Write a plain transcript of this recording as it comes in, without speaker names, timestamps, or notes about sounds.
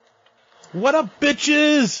What up,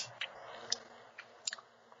 bitches?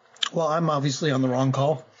 Well, I'm obviously on the wrong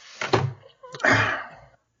call. I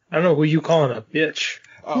don't know who you calling a bitch.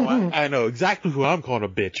 Oh, I know exactly who I'm calling a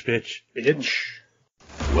bitch. Bitch.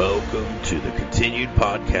 Welcome to the continued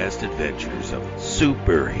podcast adventures of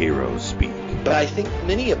Superhero Speak. But I think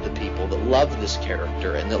many of the people that love this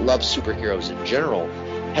character and that love superheroes in general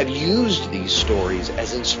have used these stories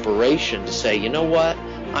as inspiration to say, you know what?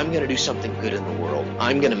 I'm going to do something good in the world.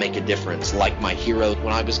 I'm going to make a difference like my hero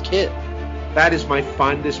when I was a kid. That is my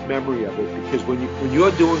fondest memory of it, because when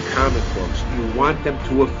you're doing comic books, you want them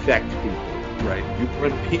to affect people, right? You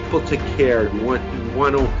want people to care. You want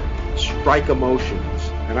to strike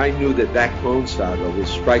emotions, and I knew that Clone Saga was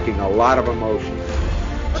striking a lot of emotions.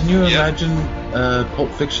 Can you imagine Pulp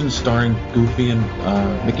Fiction starring Goofy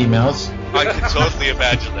and Mickey Mouse? I can totally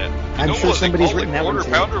imagine that. I'm sure somebody's written that one.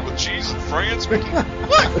 Quarter pounder with cheese and France, Mickey?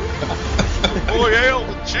 What? Boy, ale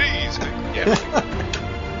with cheese, Mickey. Yeah,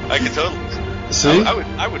 I can totally. See?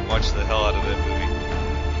 I would watch the hell out of that movie.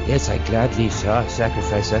 Yes, I gladly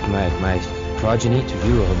sacrifice my progeny to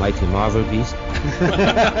view a mighty Marvel beast.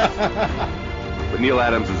 But Neil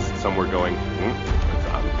Adams is somewhere going,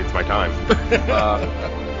 it's my time.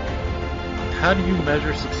 How do you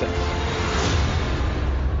measure success?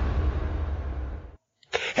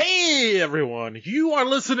 Hey, everyone. You are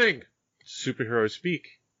listening to Superhero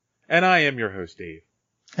Speak. And I am your host, Dave.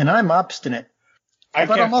 And I'm obstinate.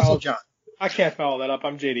 But I'm also John. I can't follow that up.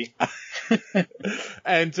 I'm JD.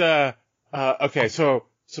 And, okay, so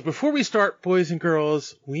before we start, boys and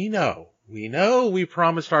girls, we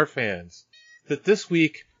promised our fans that this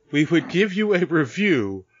week we would give you a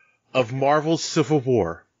review of Marvel's Civil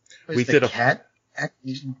War. Is the cat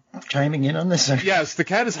chiming in on this? Yes, the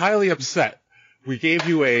cat is highly upset. We gave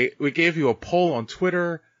you a poll on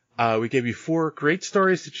Twitter. We gave you 4 great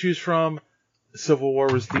stories to choose from. Civil War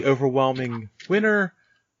was the overwhelming winner,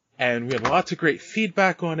 and we had lots of great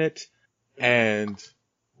feedback on it. And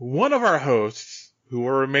one of our hosts, who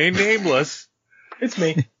will remain nameless, it's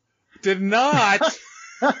me, did not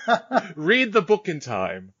read the book in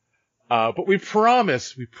time. But we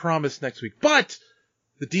promise next week. But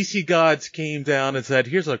the DC gods came down and said,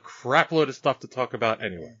 here's a crap load of stuff to talk about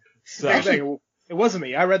anyway. So actually, it wasn't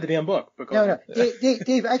me. I read the damn book. No.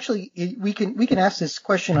 Dave, actually, we can ask this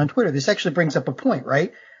question on Twitter. This actually brings up a point,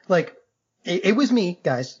 right? Like, it was me,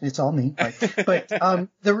 guys. It's all me. Right? But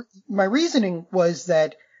my reasoning was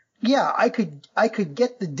that, yeah, I could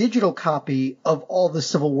get the digital copy of all the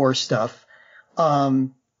Civil War stuff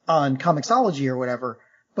on Comixology or whatever.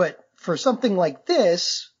 But for something like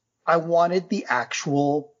this, I wanted the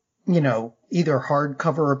actual, either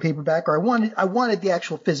hardcover or paperback, or I wanted the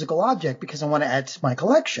actual physical object because I want to add to my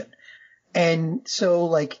collection. And so,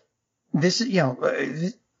 like, this,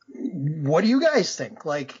 what do you guys think?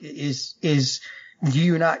 Like, do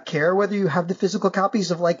you not care whether you have the physical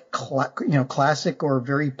copies of like, classic or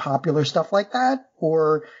very popular stuff like that?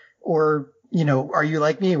 Or, are you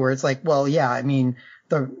like me where it's like, well, yeah, I mean,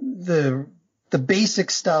 the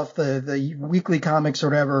basic stuff, the weekly comics or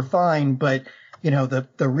whatever, fine, but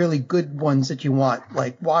the really good ones that you want,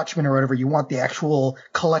 like Watchmen or whatever, you want the actual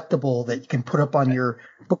collectible that you can put up on your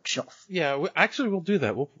bookshelf. Yeah, we'll do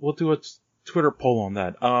that. We'll do a Twitter poll on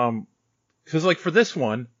that. 'Cause like for this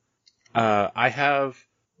one, I have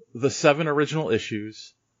the 7 original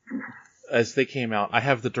issues as they came out. I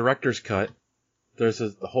have the director's cut. There's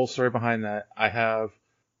the whole story behind that. I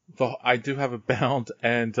do have it bound,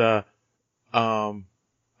 and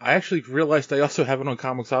I actually realized I also have it on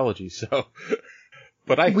Comixology, so.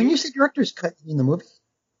 But when you say director's cut, you mean the movie?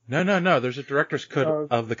 No. There's a director's cut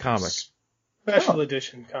of the comic. Special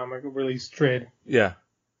edition comic release trade. Yeah.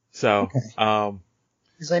 So, okay.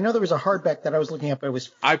 Because I know there was a hardback that I was looking up. It was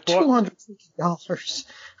 $250.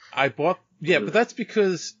 I bought, but that's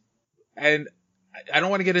because, and I don't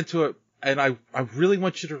want to get into it, and I really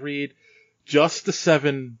want you to read just the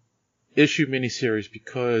 7-issue miniseries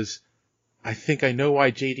because I think I know why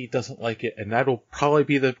JD doesn't like it, and that'll probably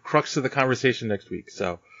be the crux of the conversation next week.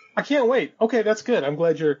 So I can't wait. Okay, that's good. I'm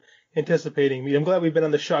glad you're anticipating me. I'm glad we've been on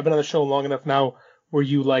the show. I've been on the show long enough now where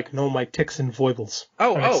you know my tics and foibles.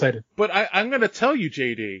 I'm excited. But I'm going to tell you,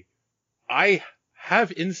 JD, I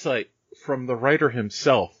have insight from the writer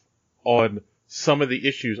himself on some of the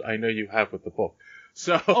issues I know you have with the book.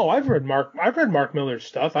 So I've read Mark Miller's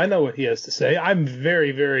stuff. I know what he has to say. I'm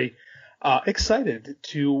very, very excited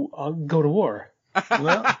to go to war.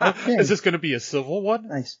 Well, okay. Is this going to be a civil one?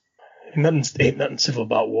 Nice. Ain't nothing civil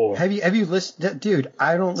about war. Have you listened, dude?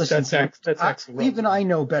 I don't listen. That's Axl. Even I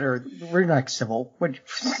know better. We're not civil.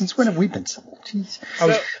 Since when have we been civil? Jeez.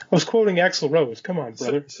 I was quoting Axl Rose. Come on,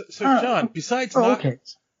 brother. So John, besides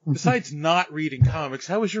besides not reading comics,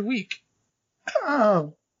 how was your week?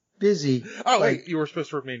 Oh, busy. Oh, wait, you were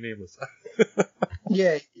supposed to remain nameless.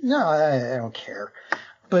 Yeah, no, I don't care.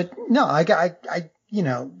 But no, I,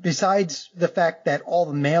 besides the fact that all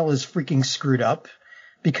the mail is freaking screwed up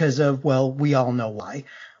because of, well, we all know why.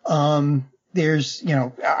 There's,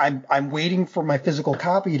 I'm waiting for my physical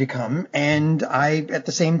copy to come, and at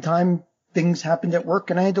the same time, things happened at work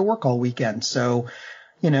and I had to work all weekend. So,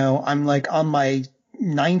 I'm like on my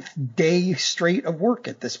 9th day straight of work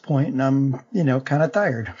at this point, and I'm, kind of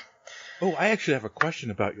tired. Oh, I actually have a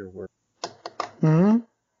question about your work. Hmm?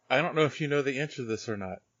 I don't know if you know the answer to this or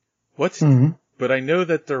not. But I know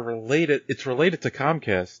that they're related. It's related to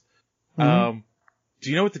Comcast. Mm-hmm. Do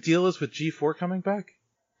you know what the deal is with G4 coming back?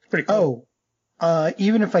 Pretty cool.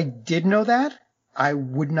 Even if I did know that, I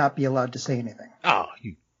would not be allowed to say anything. Oh,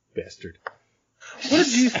 you bastard. What did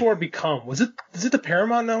G4 become? Is it the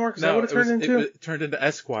Paramount Network? Is that what it turned into? It turned into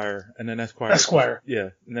Esquire, and then Esquire.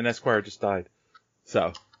 And then Esquire just died.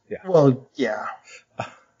 So, yeah. Well, yeah.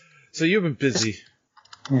 So you've been busy.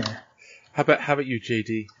 Yeah. How about you,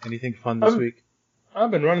 JD? Anything fun this week?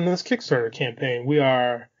 I've been running this Kickstarter campaign. We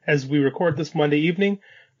are, as we record this Monday evening,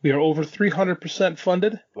 we are over 300%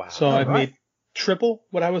 funded. Wow. So I've made triple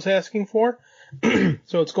what I was asking for.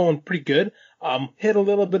 So it's going pretty good. Hit a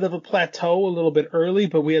little bit of a plateau a little bit early,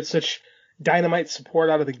 but we had such dynamite support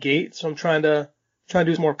out of the gate. So I'm trying to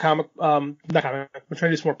do some more I'm trying to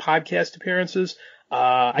do some more podcast appearances.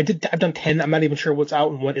 I've done 10. I'm not even sure what's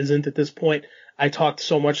out and what isn't at this point. I talked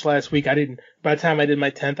so much last week. By the time I did my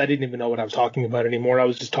 10th, I didn't even know what I was talking about anymore. I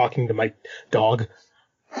was just talking to my dog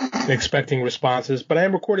and expecting responses. But I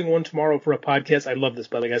am recording one tomorrow for a podcast. I love this,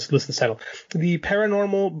 by the way, guys. Listen to the title. The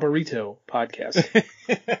Paranormal Burrito Podcast.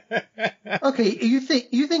 Okay, you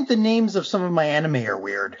think the names of some of my anime are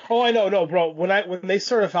weird? Oh, I know, no, bro. When they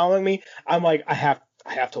started following me, I'm like, I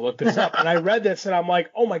have to look this up. And I read this and I'm like,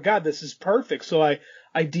 oh my God, this is perfect. So I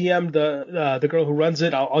DM'd the girl who runs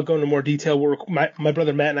it. I'll go into more detail. My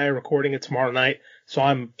brother Matt and I are recording it tomorrow night. So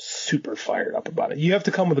I'm super fired up about it. You have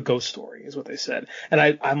to come with a ghost story is what they said. And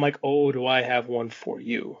I'm like, oh, do I have one for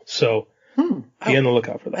you? So be on the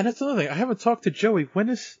lookout for that. And that's another thing. I haven't talked to Joey. When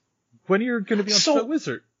are you going to be on Show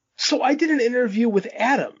Wizard? So I did an interview with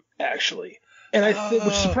Adam, actually. And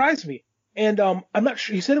which surprised me. And I'm not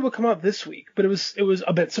sure. He said it would come out this week, but it was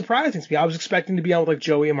a bit surprising to me. I was expecting to be on with like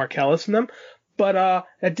Joey and Marcellus and them, but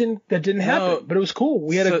that didn't happen. No, but it was cool.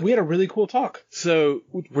 We had a really cool talk. So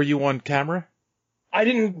were you on camera? I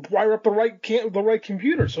didn't wire up the right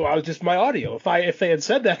computer, so I was just my audio. If they had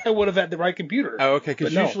said that, I would have had the right computer. Oh, okay.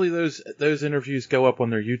 Because usually those interviews go up on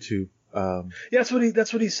their YouTube. Yeah,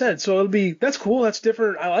 that's what he said. So that's cool. That's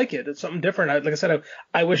different. I like it. It's something different. Like I said,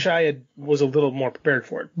 I wish I was a little more prepared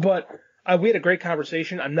for it, but. We had a great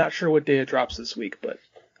conversation. I'm not sure what day it drops this week, but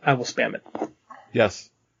I will spam it. Yes.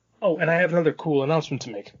 Oh, and I have another cool announcement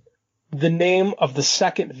to make. The name of the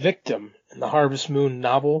second victim in the Harvest Moon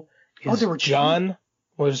novel is there were John.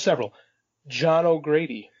 Well, there's several. John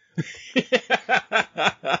O'Grady.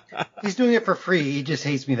 He's doing it for free. He just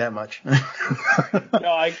hates me that much. No,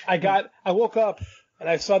 I woke up and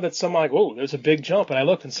I saw that someone like, whoa, there's a big jump. And I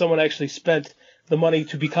looked and someone actually spent the money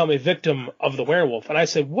to become a victim of the werewolf. And I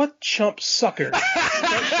said, what chump sucker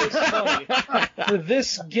spent this money for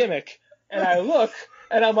this gimmick? And I look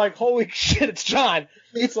and I'm like, holy shit, it's John.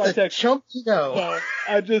 It's so the chump you know.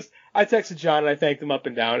 So I texted John and I thanked him up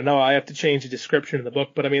and down. And now I have to change the description of the book.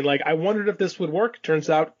 But I mean, like, I wondered if this would work. Turns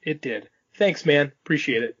out it did. Thanks, man.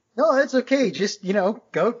 Appreciate it. No, that's okay. Just, go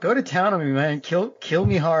to town on me, man. Kill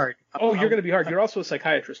me hard. Oh, you're going to be hard. You're also a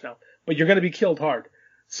psychiatrist now, but you're going to be killed hard.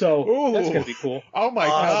 So that's going to be cool. Oh my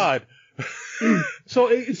God. So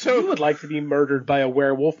if you would like to be murdered by a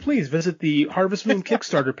werewolf, please visit the Harvest Moon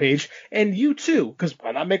Kickstarter page, and you too, because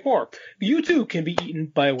why not make more? You too can be eaten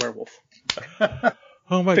by a werewolf.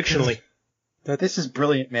 Oh my Fictionally. God. This is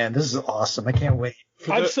brilliant, man. This is awesome. I can't wait.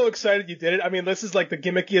 I'm so excited you did it. I mean, this is like the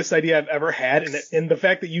gimmickiest idea I've ever had, and the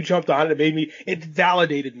fact that you jumped on it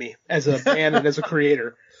validated me as a fan and as a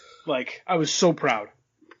creator. Like, I was so proud.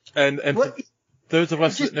 And those of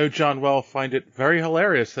us that know John well find it very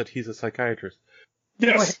hilarious that he's a psychiatrist.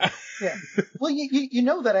 Yes. Yeah. Well, you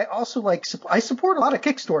know that I also I support a lot of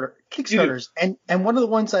Kickstarters, and one of the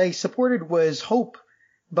ones I supported was Hope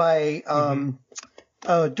by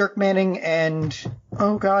Dirk Manning and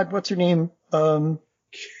oh God, what's her name? It'll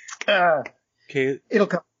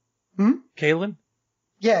come. Kaylin?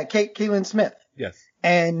 Yeah, Kaylin Smith. Yes.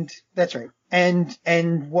 And that's right. And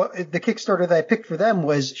what the Kickstarter that I picked for them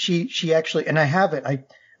was she actually, and I have it.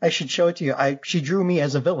 I should show it to you. She drew me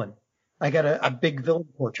as a villain. I got a big villain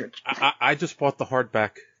portrait. I just bought the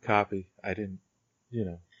hardback copy. I didn't,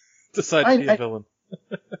 decide to be a villain.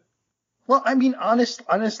 Well, I mean,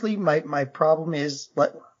 honestly, my problem is,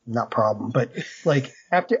 not problem, but like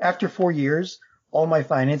after 4 years, all my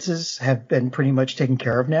finances have been pretty much taken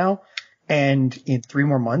care of now. And in 3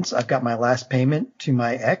 more months, I've got my last payment to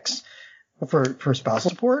my ex for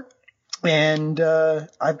spousal support. And,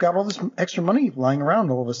 I've got all this extra money lying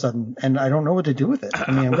around all of a sudden, and I don't know what to do with it.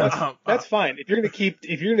 I mean, that's fine. If you're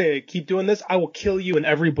gonna keep doing this, I will kill you in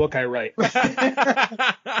every book I write. Well,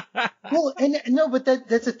 and no, but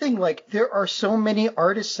that's the thing. Like, there are so many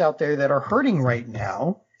artists out there that are hurting right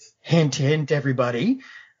now. Hint, hint, everybody.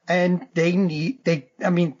 And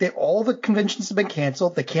all the conventions have been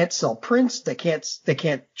canceled. They can't sell prints. They can't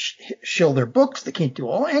shill their books. They can't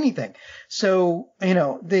do anything. So,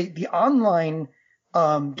 the online,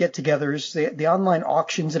 get-togethers, the online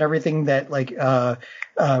auctions and everything that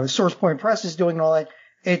Source Point Press is doing and all that,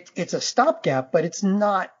 it's a stopgap, but it's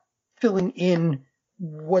not filling in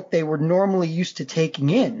what they were normally used to taking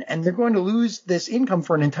in. And they're going to lose this income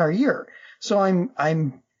for an entire year. So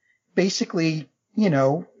I'm basically,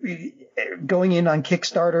 going in on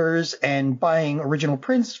Kickstarters and buying original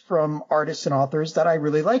prints from artists and authors that I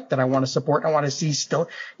really like, that I want to support and I want to see still,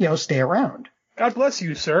 stay around. God bless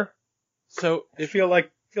you, sir. So I feel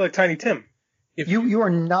like Tiny Tim. If you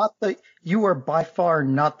are by far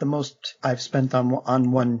not the most I've spent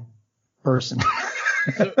on one person.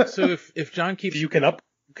 so if John keeps, you can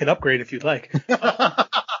upgrade if you'd like.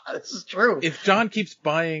 This is true. If John keeps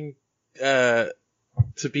buying,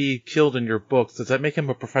 to be killed in your books, does that make him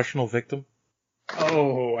a professional victim?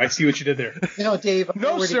 Oh, I see what you did there. Dave.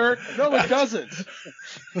 No, sir. No, it doesn't.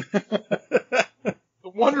 A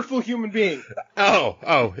wonderful human being.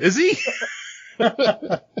 Oh, is he?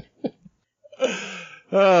 All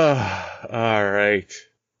right.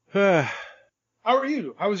 How are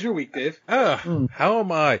you? How was your week, Dave? How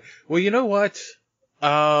am I? Well, you know what?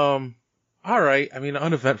 All right. I mean,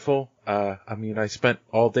 uneventful. I spent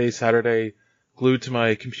all day Saturday glued to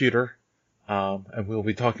my computer, and we'll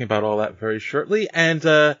be talking about all that very shortly. And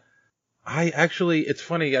it's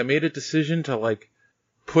funny, I made a decision to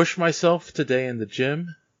push myself today in the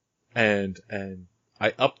gym, and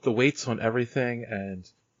I upped the weights on everything and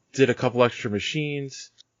did a couple extra machines,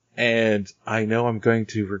 and I know I'm going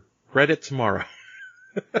to regret it tomorrow.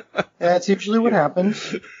 That's usually what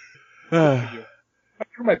happens. I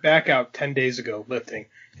threw my back out 10 days ago lifting,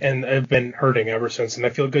 and I've been hurting ever since, and I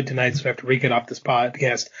feel good tonight, so after we get off this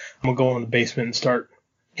podcast, I'm going to go in the basement and start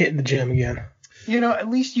hitting the gym again. At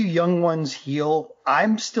least you young ones heal.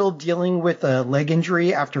 I'm still dealing with a leg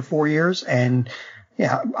injury after 4 years, and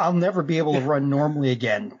yeah, I'll never be able to run normally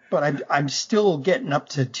again, but I'm still getting up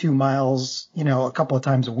to 2 miles, a couple of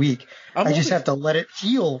times a week. I just have to let it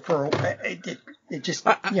heal for it just,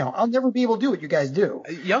 I'll never be able to do what you guys do.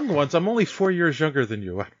 Young ones, I'm only 4 years younger than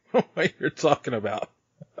you. I don't know what you're talking about.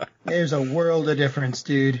 There's a world of difference,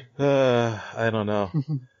 dude. I don't know.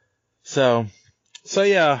 So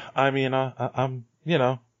yeah, I'm,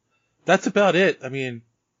 that's about it. I mean,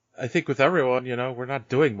 I think with everyone, we're not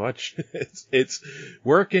doing much. It's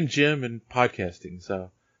work and gym and podcasting.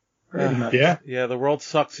 So yeah, the world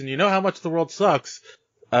sucks, and you know how much the world sucks.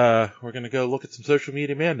 We're gonna go look at some social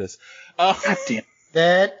media madness. That's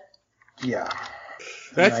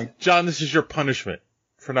John. This is your punishment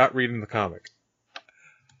for not reading the comic.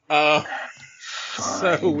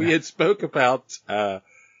 So we had spoke about,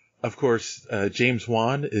 of course, James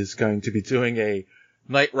Wan is going to be doing a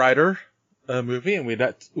Knight Rider movie, and we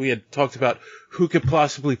had talked about who could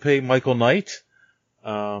possibly play Michael Knight.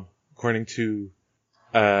 According to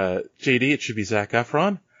JD, it should be Zac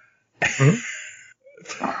Efron. Mm-hmm.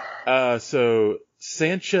 So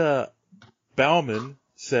Sancha Bauman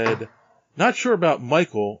said, "Not sure about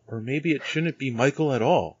Michael, or maybe it shouldn't be Michael at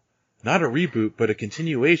all. Not a reboot, but a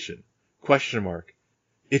continuation. ?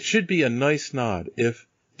 It should be a nice nod if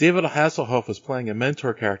David Hasselhoff was playing a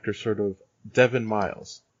mentor character, sort of Devin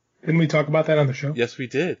Miles." Didn't we talk about that on the show? Yes, we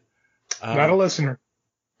did. Not a listener.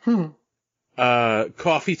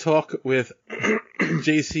 Coffee Talk with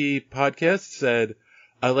JC Podcast said,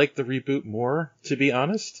 "I like the reboot more, to be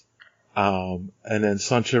honest." And then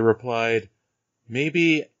Sancha replied,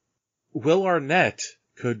 "Maybe Will Arnett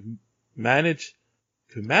could manage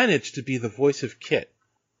to be the voice of Kit.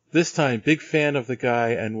 This time, big fan of the guy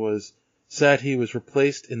and was sad he was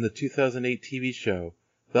replaced in the 2008 TV show.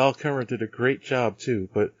 Val Kilmer did a great job too,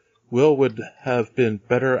 but Will would have been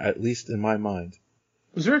better, at least in my mind."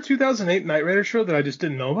 Was there a 2008 Knight Rider show that I just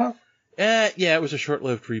didn't know about? Yeah, it was a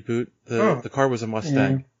short-lived reboot. The car was a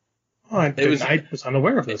Mustang. Oh, I was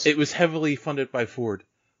unaware of this. It was heavily funded by Ford.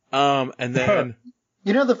 And then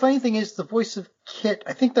You know, the funny thing is, the voice of Kit,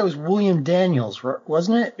 I think that was William Daniels,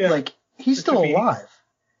 wasn't it? Yeah. Like, he's still alive.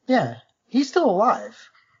 Yeah, he's still alive.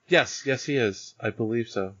 Yes, he is. I believe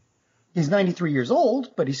so. He's 93 years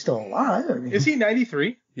old, but he's still alive. I mean, Is he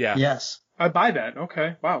 93? Yeah. Yes. I buy that.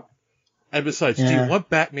 Okay. Wow. And besides, do you want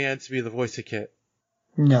Batman to be the voice of Kit?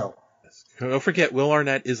 No. Don't forget, Will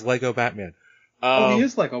Arnett is Lego Batman. He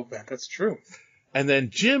is Lego Batman. That's true. And then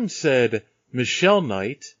Jim said Michelle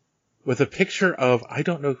Knight with a picture of, I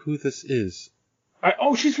don't know who this is.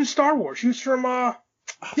 She's from Star Wars. She was from,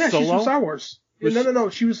 she's Solo? from Star Wars. No.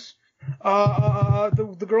 She was,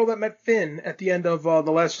 the girl that met Finn at the end of,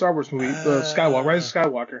 the last Star Wars movie, the Skywalker, Rise of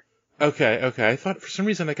Skywalker. Okay. I thought, for some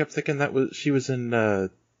reason, I kept thinking she was in,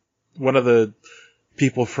 one of the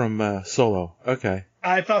people from, Solo. Okay.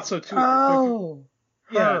 I thought so too. Oh.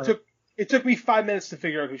 Yeah, it took me 5 minutes to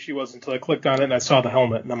figure out who she was until I clicked on it and I saw the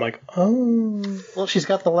helmet and I'm like, oh. Well, she's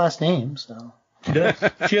got the last name, so. She does.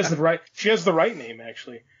 She has the right name,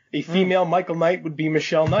 actually. A female Michael Knight would be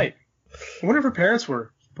Michelle Knight. I wonder if her parents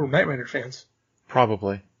were Knight Rider fans.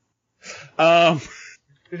 Probably. So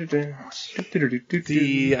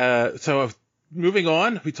moving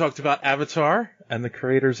on, we talked about Avatar and the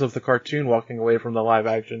creators of the cartoon walking away from the live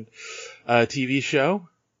action TV show.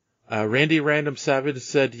 Randy Random Savage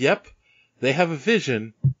said, "Yep, they have a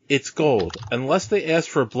vision. It's gold. Unless they ask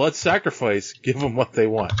for blood sacrifice, give them what they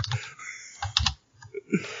want."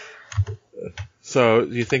 So,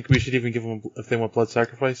 do you think we should even give them if they want blood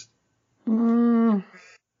sacrifice?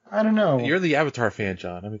 I don't know. You're the Avatar fan,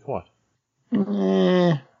 John. I mean, come on.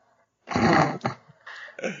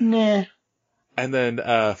 Nah. And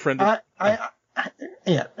then, friend. I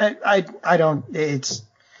don't. It's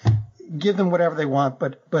give them whatever they want,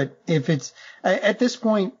 but if it's at this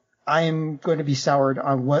point, I am going to be soured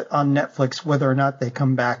on Netflix whether or not they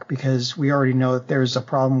come back because we already know that there's a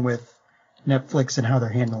problem with Netflix and how they're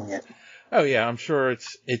handling it. Oh yeah, I'm sure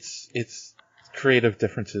it's creative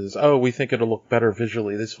differences. Oh, we think it'll look better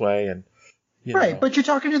visually this way, and right. But you're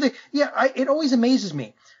talking to it always amazes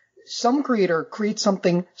me. Some creator creates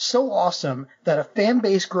something so awesome that a fan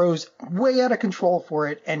base grows way out of control for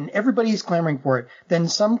it and everybody's clamoring for it. Then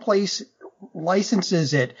some place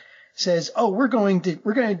licenses it, says, "Oh, we're going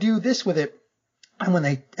to do this with it."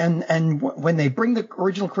 And when they bring the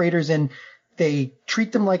original creators in, they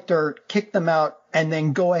treat them like dirt, kick them out, and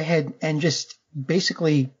then go ahead and just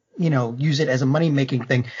basically, use it as a money-making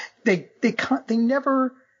thing. They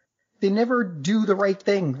never do the right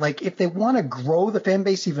thing. Like, if they want to grow the fan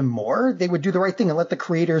base even more, they would do the right thing and let the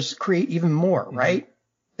creators create even more, right?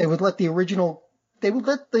 They would let the original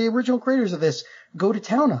creators of this go to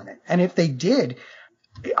town on it. And if they did,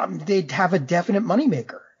 they'd have a definite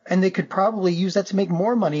moneymaker. And they could probably use that to make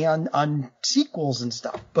more money on sequels and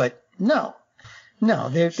stuff. But no,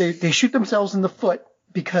 they shoot themselves in the foot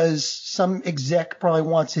because some exec probably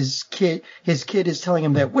wants his kid is telling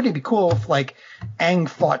him that wouldn't it be cool if like Aang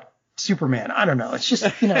fought Superman? I don't know. It's just,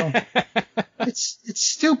 it's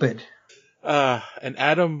stupid. And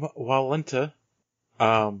Adam Walenta,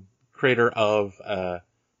 creator of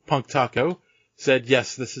Punk Taco, said,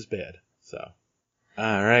 yes, this is bad. So,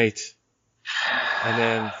 all right. And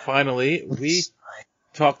then finally, we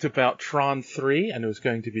talked about Tron 3, and it was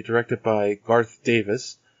going to be directed by Garth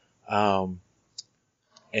Davis,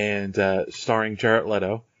 and starring Jared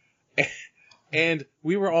Leto. And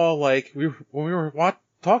we were all like, when we were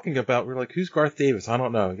talking about, we were like, who's Garth Davis? I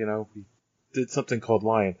don't know. We did something called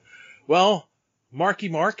Lion. Well,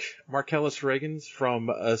 Marcellus Reagans from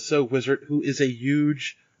So Wizard, who is a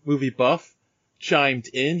huge movie buff, chimed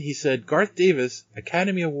in. He said, Garth Davis,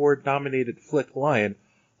 Academy Award nominated flick Lion,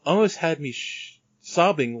 almost had me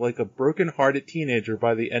sobbing like a broken-hearted teenager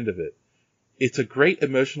by the end of it. It's a great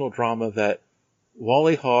emotional drama that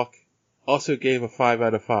Wally Hawk also gave a 5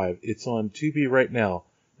 out of 5. It's on Tubi right now.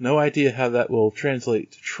 No idea how that will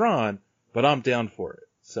translate to Tron, but I'm down for it.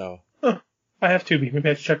 So, I have Tubi. Maybe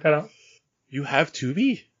I should check that out. You have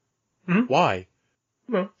Tubi? Mm-hmm. Why?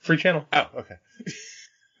 Well, free channel. Oh, okay.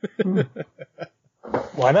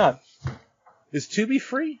 Why not? Is Tubi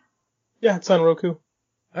free? Yeah, it's on Roku.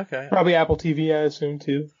 Okay. Probably Apple TV, I assume,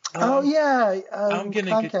 too. Oh yeah,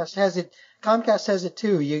 Comcast has it. Comcast has it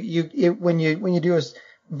too. When you do a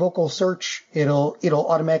vocal search, it'll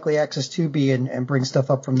automatically access Tubi and bring stuff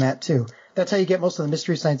up from that too. That's how you get most of the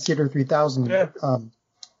Mystery Science Theater 3000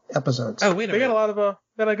 episodes. Oh wait a minute. They got a lot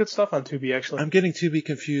of good stuff on Tubi actually. I'm getting Tubi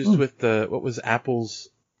confused with what was Apple's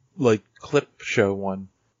like clip show one.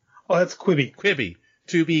 Oh, that's Quibi.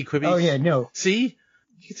 Tubi, Quibi. Oh yeah, no. See,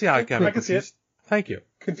 you can see how I got I can see it. Thank you.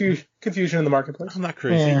 Confusion in the marketplace. I'm not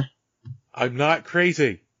crazy. Yeah. I'm not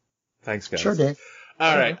crazy. Thanks, guys. Sure, Dave.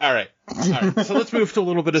 All right. So let's move to a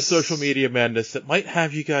little bit of social media madness that might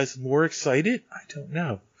have you guys more excited. I don't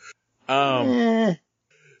know.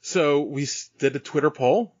 So we did a Twitter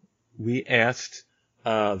poll. We asked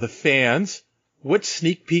the fans, which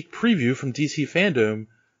sneak peek preview from DC Fandom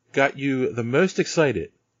got you the most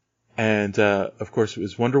excited? And, of course, it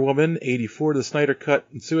was Wonder Woman, 84, the Snyder Cut,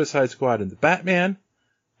 and Suicide Squad, and the Batman.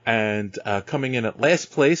 And coming in at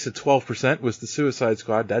last place at 12% was the Suicide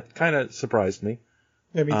Squad. That kind of surprised me.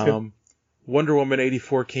 Yeah, me too. Wonder Woman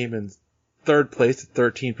 84 came in third place at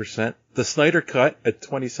 13%. The Snyder Cut at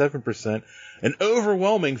 27%. An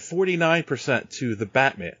overwhelming 49% to the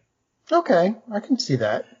Batman. Okay, I can see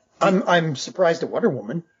that. I'm surprised at Wonder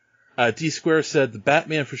Woman. D Square said the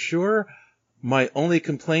Batman for sure. My only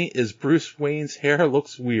complaint is Bruce Wayne's hair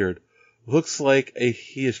looks weird. Looks like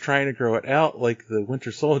he is trying to grow it out like the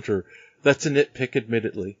Winter Soldier. That's a nitpick,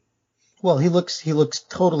 admittedly. Well, he looks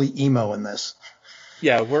totally emo in this.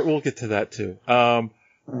 Yeah, we'll get to that too.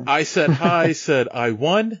 I said hi, said I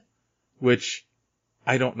won, which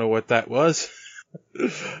I don't know what that was.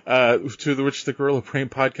 To which the Gorilla Brain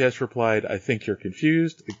podcast replied, I think you're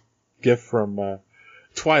confused. A gift from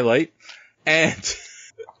Twilight. And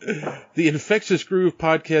the Infectious Groove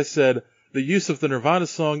podcast said, the use of the Nirvana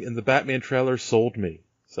song in the Batman trailer sold me.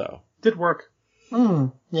 So did work.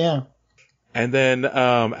 Yeah. And then,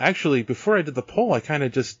 actually, before I did the poll, I kind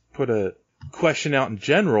of just put a question out in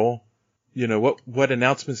general. You know, what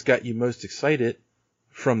announcements got you most excited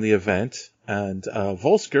from the event? And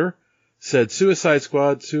Volsker said Suicide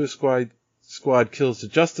Squad kills the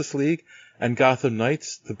Justice League, and Gotham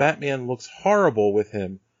Knights. The Batman looks horrible with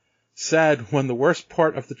him. Sad when the worst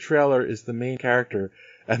part of the trailer is the main character,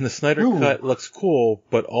 and the Snyder Cut looks cool,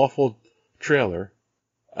 but awful trailer.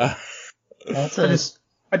 I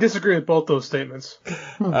disagree with both those statements.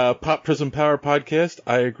 Pop Prism Power podcast.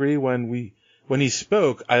 I agree. When he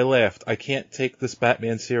spoke, I laughed. I can't take this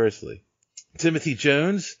Batman seriously. Timothy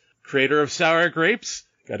Jones, creator of Sour Grapes,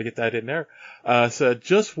 got to get that in there, said,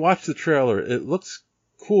 just watch the trailer. It looks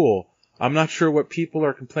cool. I'm not sure what people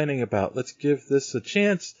are complaining about. Let's give this a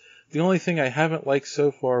chance. The only thing I haven't liked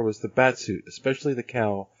so far was the Batsuit, especially the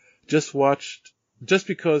cowl. Just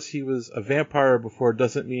because he was a vampire before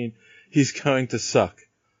doesn't mean he's going to suck.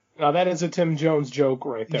 Now that is a Tim Jones joke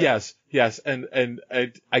right there. Yes, and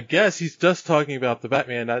I guess he's just talking about the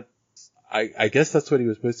Batman. I guess that's what he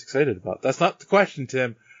was most excited about. That's not the question,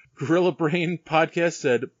 Tim. Gorilla Brain podcast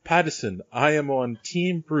said, Pattison, I am on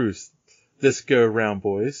Team Bruce this go round,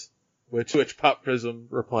 boys. Which Pop Prism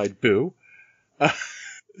replied, boo.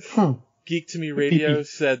 Geek to Me Radio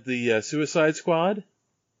said the Suicide Squad.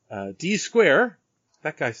 D Square,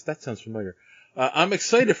 that sounds familiar. I'm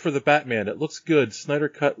excited for the Batman. It looks good. Snyder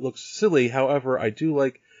Cut looks silly. However, I do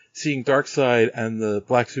like seeing Darkseid and the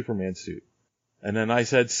Black Superman suit. And then I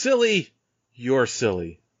said, silly, you're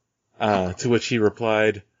silly. To which he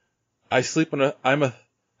replied, I sleep on a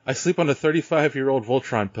 35-year-old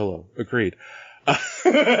Voltron pillow. Agreed.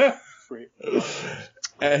 Great.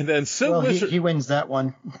 And then he wins that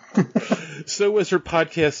one. So Wizard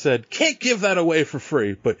podcast said, can't give that away for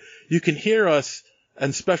free, but you can hear us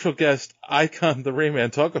and special guest Icon the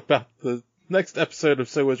Rayman talk about the next episode of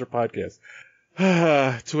So Wizard podcast.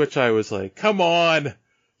 To which I was like, come on,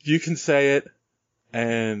 you can say it.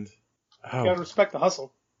 And you gotta respect the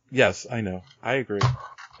hustle. Yes, I know. I agree.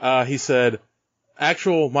 He said,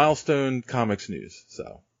 actual Milestone Comics news.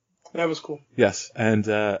 So that was cool. Yes. And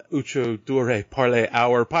Ucho Dure Parley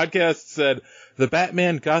Hour podcast said, the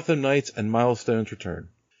Batman, Gotham Knights, and Milestones return.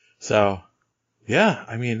 So, yeah,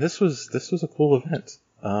 I mean, this was a cool event.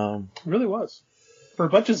 It really was. For a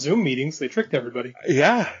bunch of Zoom meetings, they tricked everybody.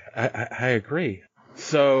 Yeah, I agree.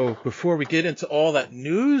 So, before we get into all that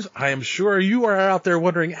news, I am sure you are out there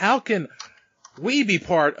wondering, how can we be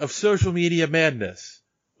part of social media madness?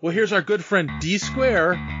 Well, here's our good friend D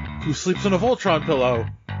Square, who sleeps on a Voltron pillow,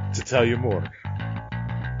 to tell you more.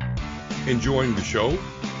 Enjoying the show?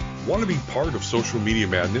 Want to be part of social media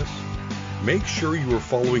madness? Make sure you are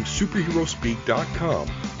following superheroespeak.com,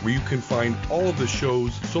 where you can find all of the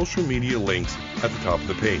show's social media links at the top of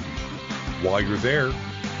the page. While you're there,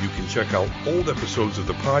 you can check out old episodes of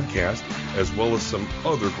the podcast as well as some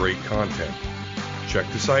other great content. Check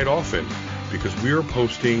the site often because we are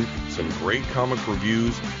posting some great comic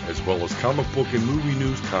reviews as well as comic book and movie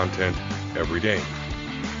news content every day.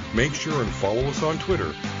 Make sure and follow us on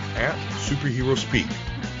Twitter at SuperheroSpeak.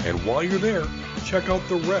 And while you're there, check out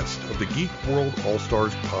the rest of the Geek World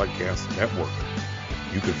All-Stars Podcast Network.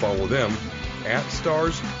 You can follow them at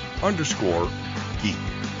 @stars_geek.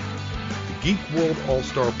 The Geek World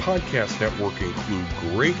All-Star Podcast Network include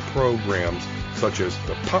great programs such as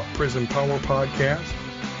the Pop Prison Power Podcast,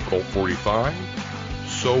 Colt 45,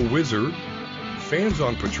 So Wizard, Fans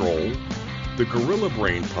on Patrol, the Gorilla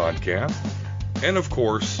Brain Podcast, and of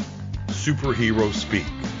course, Superhero Speak.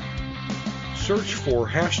 Search for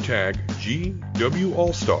hashtag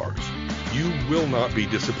GWAllStars. You will not be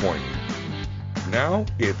disappointed. Now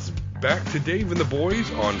it's back to Dave and the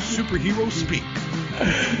boys on Superhero Speak.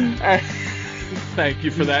 Thank you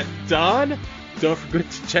for that, Don. Don't forget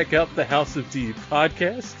to check out the House of D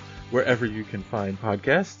podcast wherever you can find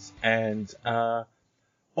podcasts. And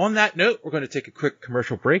on that note, we're going to take a quick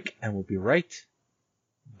commercial break, and we'll be right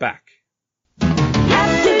back.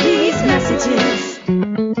 After these messages,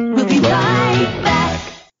 we'll be right back.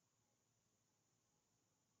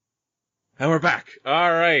 And we're back.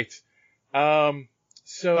 All right.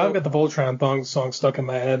 So I've got the Voltron song stuck in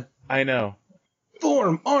my head. I know.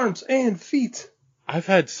 Form, arms, and feet. I've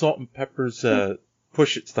had Salt and Pepper's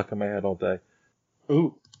Push It stuck in my head all day.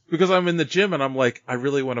 Ooh. Because I'm in the gym and I'm like, I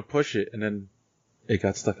really want to push it, and then it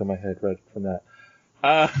got stuck in my head right from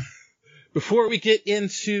that. Before we get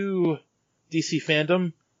into DC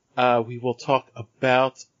fandom, we will talk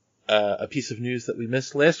about a piece of news that we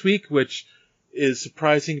missed last week, which is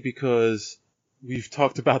surprising because we've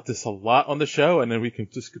talked about this a lot on the show, and then we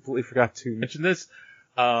just completely forgot to mention this.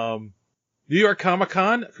 New York Comic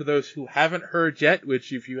Con, for those who haven't heard yet,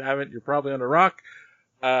 which if you haven't, you're probably on a rock,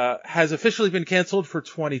 has officially been canceled for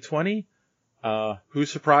 2020.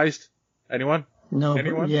 Who's surprised? Anyone? No.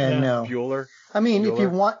 Anyone? Yeah, no. Bueller? I mean,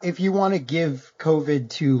 Bueller? if you want to give COVID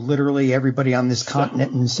to literally everybody on this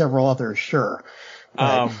continent and several others, sure.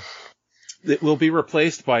 But It will be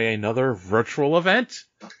replaced by another virtual event.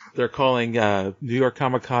 They're calling New York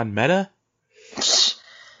Comic Con Meta.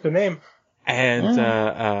 The name.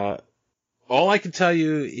 And all I can tell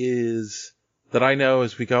you is that I know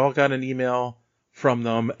is we all got an email from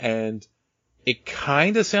them, and it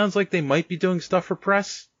kind of sounds like they might be doing stuff for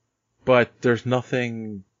press, but there's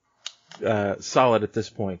nothing solid at this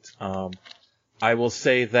point. I will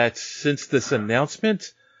say that since this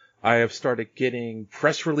announcement, I have started getting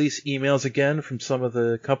press release emails again from some of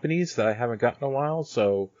the companies that I haven't gotten in a while,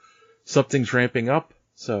 so something's ramping up,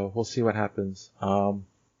 so we'll see what happens.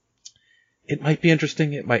 It might be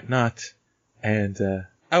interesting, it might not. And,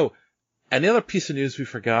 and the other piece of news we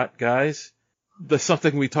forgot, guys,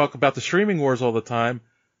 something we talk about the streaming wars all the time.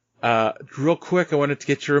 Real quick, I wanted to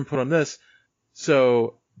get your input on this.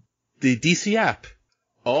 So, the DC app,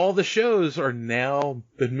 all the shows are now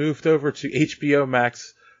been moved over to HBO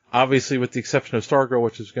Max, obviously with the exception of Stargirl,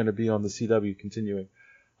 which is going to be on the CW continuing.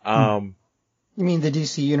 you mean the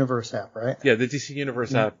DC Universe app, right? Yeah, the DC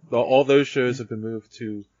Universe app. All those shows have been moved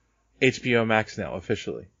to HBO Max now,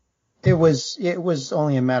 officially. It was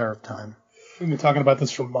only a matter of time. We've been talking about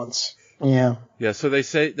this for months. Yeah. Yeah, so they're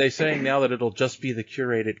saying now that it'll just be the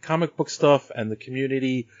curated comic book stuff and the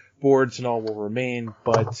community boards and all will remain,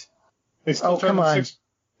 but they still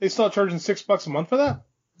they still charging $6 a month for that?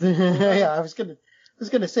 Yeah, I was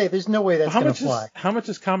gonna say there's no way that's gonna fly. How much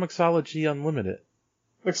is Comixology Unlimited?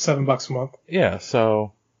 Like $7 a month. Yeah,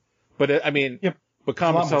 so but but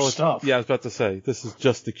Comixology stuff. Yeah, I was about to say this is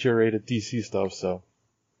just the curated DC stuff, so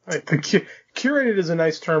right, the curated is a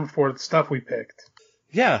nice term for the stuff we picked.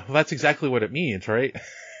 Yeah, well, that's exactly what it means, right?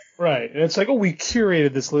 Right. And it's like, we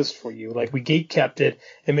curated this list for you. Like, we gate kept it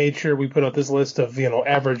and made sure we put out this list of,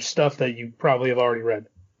 average stuff that you probably have already read.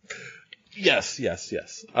 Yes.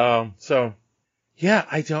 So, yeah,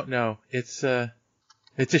 I don't know. It's a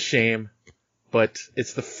shame, but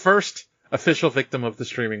it's the first official victim of the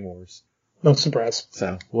streaming wars. No surprise.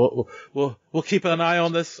 So, we'll keep an eye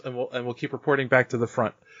on this and we'll keep reporting back to the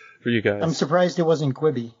front for you guys. I'm surprised it wasn't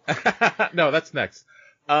Quibi. No, that's next.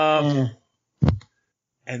 And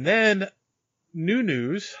then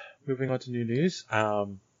moving on to new news.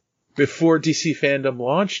 Before DC Fandom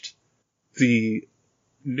launched, the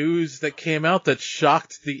news that came out that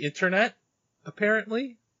shocked the internet,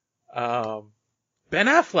 apparently, Ben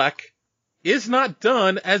Affleck is not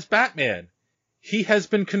done as Batman. He has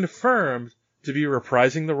been confirmed to be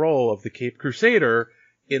reprising the role of the Caped Crusader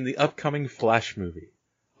in the upcoming Flash movie,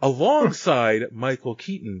 alongside Michael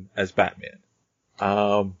Keaton as Batman.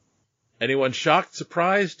 Anyone shocked,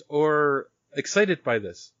 surprised, or excited by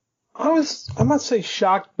this? I must say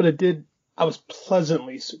shocked, but I was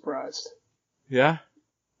pleasantly surprised. Yeah?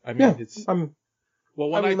 I mean, I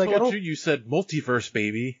told you said multiverse,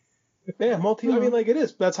 baby. Yeah, it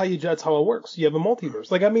is. That's how it works. You have a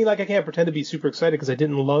multiverse. I can't pretend to be super excited because I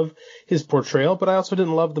didn't love his portrayal, but I also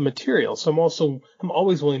didn't love the material. So I'm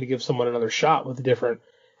always willing to give someone another shot with a different.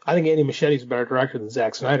 I think Andy Muschietti's a better director than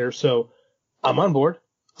Zack Snyder, so I'm on board.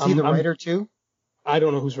 Is he the writer too? I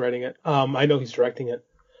don't know who's writing it. I know he's directing it.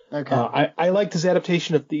 Okay. I liked his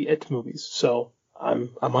adaptation of the It movies, so I'm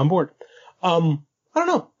on board. I don't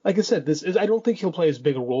know. Like I said, I don't think he'll play as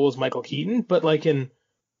big a role as Michael Keaton, but like in,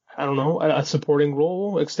 I don't know, a supporting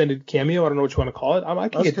role, extended cameo. I don't know what you want to call it. I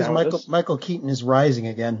can get down with this. Michael Keaton is rising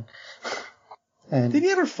again. And did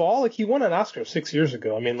he ever fall? Like, he won an Oscar 6 years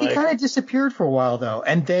ago. I mean, he kind of disappeared for a while though,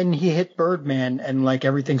 and then he hit Birdman, and like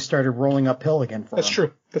everything started rolling uphill again for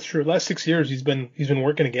him. That's true. Last 6 years he's been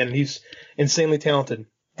working again, and he's insanely talented.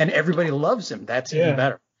 And everybody loves him. That's even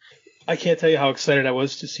better. I can't tell you how excited I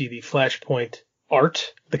was to see the Flashpoint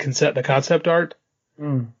art, the concept art.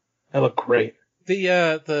 That looked great.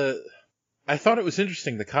 I thought it was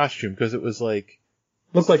interesting, the costume, because it was like,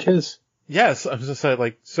 looked like his. Yes, I was just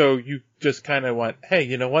like, so you just kind of went, hey,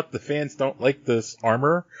 you know what? The fans don't like this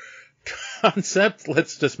armor concept.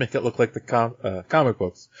 Let's just make it look like the comic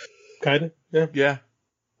books. Kind of, yeah. Yeah.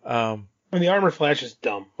 I mean, the armor Flash is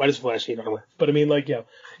dumb. Why does Flash need armor? But I mean, like, yeah,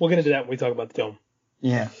 we'll get into that when we talk about the dome.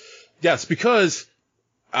 Yeah. Yes, because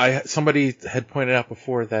somebody had pointed out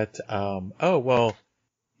before that, oh, well,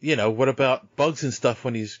 you know, what about bugs and stuff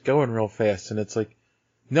when he's going real fast? And it's like,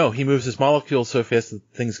 no, he moves his molecules so fast that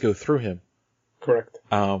things go through him. Correct.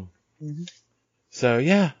 So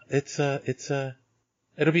yeah, it'll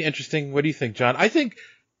be interesting. What do you think, John?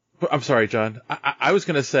 I'm sorry, John. I was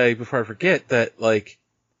gonna say before I forget that, like,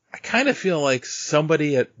 I kind of feel like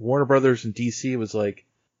somebody at Warner Brothers and DC was like,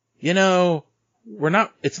 you know,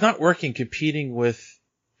 it's not working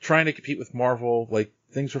trying to compete with Marvel. Like,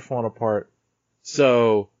 things were falling apart.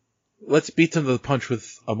 So let's beat them to the punch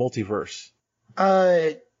with a multiverse.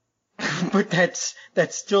 But that's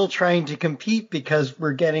still trying to compete because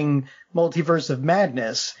we're getting Multiverse of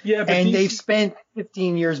Madness. Yeah, but and they've spent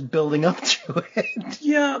 15 years building up to it.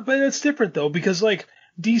 Yeah, but it's different though, because like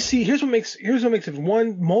DC, here's what makes it.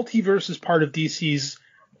 One, multiverse is part of DC's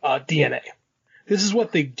DNA. This is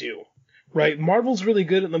what they do, right? Marvel's really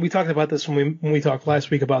good, and we talked about this when we talked last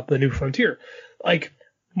week about the New Frontier. Like,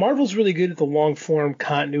 Marvel's really good at the long form,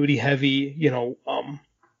 continuity heavy,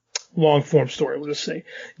 long form story, we'll just say.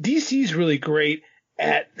 DC's really great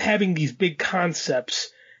at having these big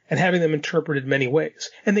concepts and having them interpreted many ways.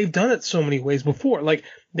 And they've done it so many ways before. Like,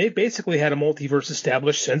 they've basically had a multiverse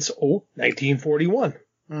established since, 1941.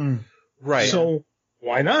 Right. So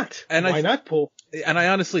why not? And why not pull? And I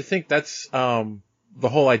honestly think that's the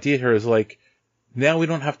whole idea here is like, now we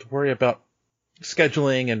don't have to worry about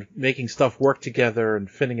scheduling and making stuff work together and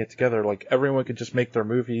fitting it together. Like, everyone could just make their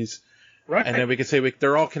movies. Right. And then we can say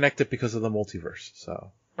they're all connected because of the multiverse.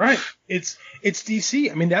 So. Right. It's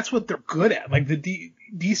DC. I mean, that's what they're good at. Like,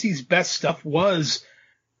 DC's best stuff was,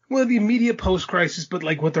 well, the immediate post-crisis, but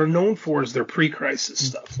like what they're known for is their pre-crisis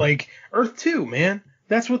stuff. Like Earth 2, man.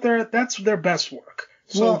 That's their best work.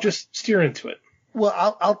 So just steer into it.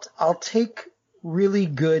 Well, I'll take really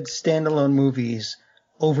good standalone movies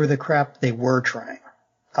over the crap they were trying.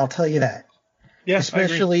 I'll tell you that. Yes,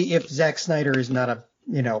 especially if Zack Snyder is not a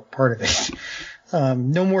part of it.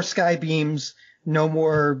 No more sky beams. No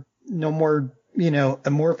more,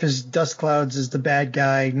 amorphous dust clouds as the bad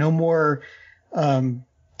guy. No more,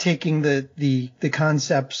 taking the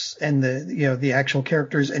concepts and the actual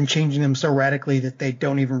characters and changing them so radically that they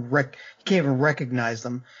don't even can't even recognize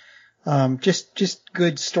them. Just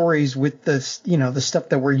good stories with the stuff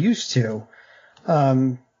that we're used to.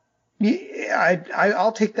 I'll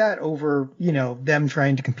take that over, them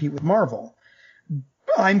trying to compete with Marvel.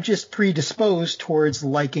 I'm just predisposed towards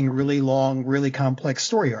liking really long, really complex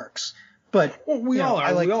story arcs. But we all are.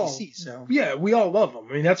 I like DC, so yeah, we all love them.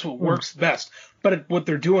 I mean, that's what works best. But what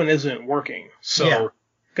they're doing isn't working, so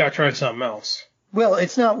gotta try something else. Well,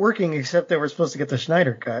 it's not working except that we're supposed to get the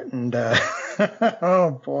Snyder cut, and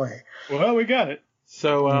oh boy. Well, we got it.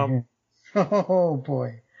 So oh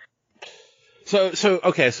boy. So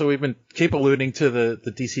okay, so we've been keep alluding to the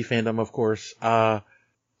DC fandom, of course.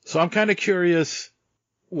 So I'm kind of curious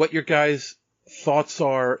what your guys' thoughts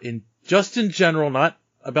are in general, not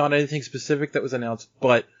about anything specific that was announced,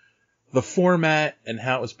 but the format and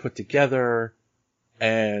how it was put together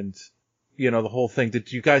and, the whole thing.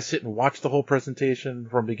 Did you guys sit and watch the whole presentation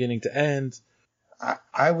from beginning to end?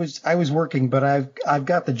 I was working, but I've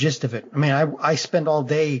got the gist of it. I mean, I spend all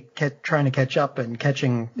day trying to catch up and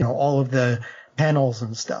catching, all of the panels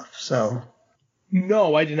and stuff. So.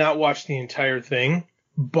 No, I did not watch the entire thing,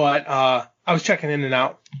 but, I was checking in and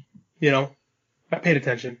out, I paid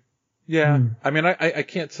attention. Yeah. I mean, I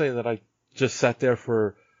can't say that I just sat there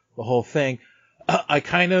for the whole thing. I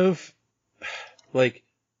kind of, I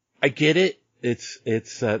get it. It's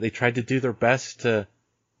they tried to do their best to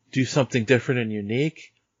do something different and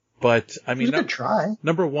unique, but I mean, it was a good try.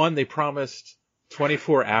 Number one, they promised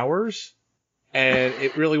 24 hours, and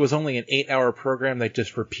it really was only an 8-hour program. They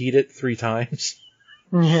just repeat it 3 times.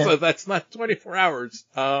 Yeah. So that's not 24 hours.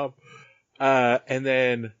 And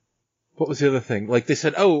then, what was the other thing? Like they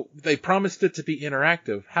said, they promised it to be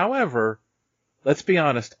interactive. However, let's be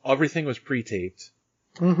honest, everything was pre-taped.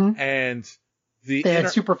 Mm-hmm. And they had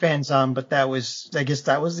superfans on, but I guess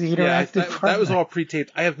that was the interactive part. That was all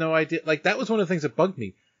pre-taped. I have no idea. Like, that was one of the things that bugged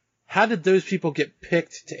me. How did those people get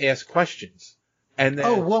picked to ask questions? And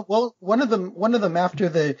then, well, one of them after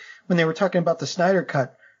when they were talking about the Snyder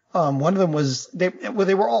Cut, one of them was they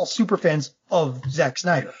were all super fans of Zack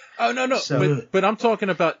Snyder. Oh, no. So, but I'm talking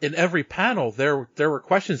about in every panel, there were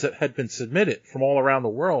questions that had been submitted from all around the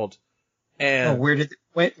world. And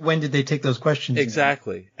when did they take those questions?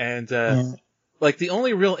 Exactly. And, like, the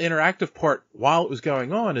only real interactive part while it was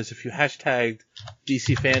going on is if you hashtagged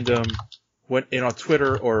DC Fandom on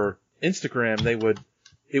Twitter or Instagram,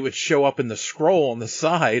 it would show up in the scroll on the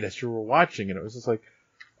side as you were watching, and it was just like,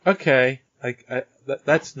 okay, like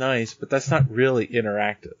that's nice, but that's not really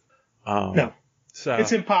interactive. No. So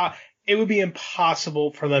it would be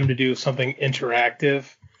impossible for them to do something interactive,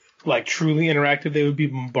 like truly interactive. They would be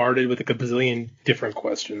bombarded with a gazillion different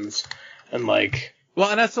questions, and like. Well,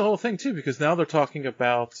 and that's the whole thing too, because now they're talking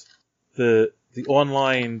about the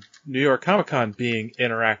online New York Comic Con being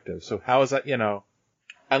interactive. So how is that,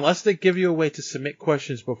 unless they give you a way to submit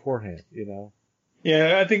questions beforehand,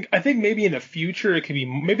 Yeah, I think maybe in the future it could be,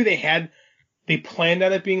 maybe they planned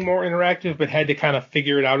on it being more interactive, but had to kind of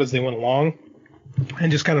figure it out as they went along and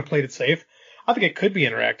just kind of played it safe. I think it could be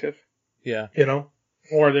interactive. Yeah.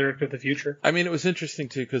 Or interactive in the future. I mean, it was interesting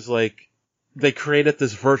too, because like, they created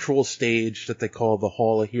this virtual stage that they call the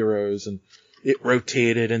Hall of Heroes, and it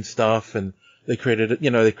rotated and stuff, and they created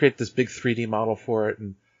this big 3D model for it,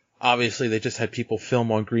 and obviously they just had people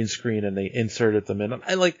film on green screen and they inserted them in. And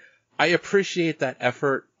I appreciate that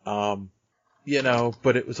effort,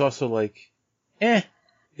 but it was also like, I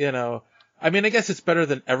mean, I guess it's better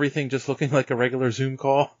than everything just looking like a regular Zoom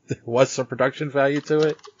call. There was some production value to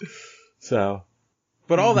it. So,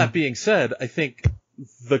 but all that being said, I think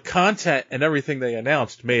the content and everything they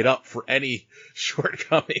announced made up for any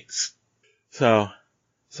shortcomings. So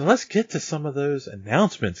let's get to some of those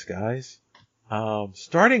announcements, guys.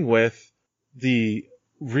 Starting with the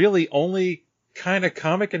really only kind of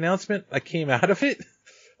comic announcement that came out of it.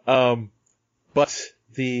 But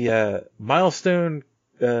the Milestone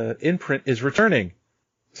imprint is returning.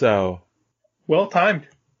 So. Well timed.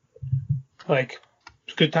 It's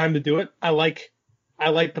a good time to do it. I like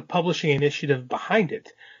the publishing initiative behind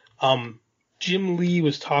it. Jim Lee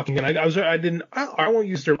was talking, and I won't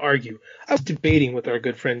use the term argue. I was debating with our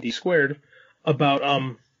good friend D Squared about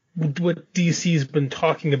what DC's been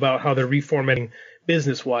talking about, how they're reformatting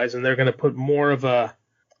business wise, and they're going to put more of an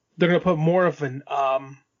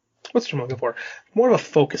what's the term I'm looking for? More of a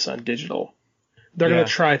focus on digital. They're going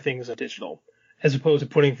to try things on digital, as opposed to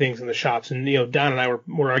putting things in the shops. And, Don and I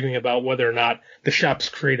were arguing about whether or not the shops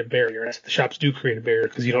create a barrier. And I said the shops do create a barrier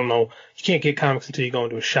because you can't get comics until you go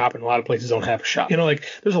into a shop, and a lot of places don't have a shop.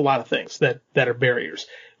 There's a lot of things that are barriers.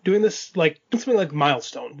 Doing this, doing something like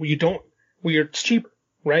Milestone, where it's cheaper,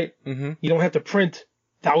 right? Mm-hmm. You don't have to print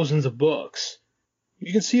thousands of books.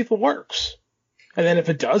 You can see if it works. And then if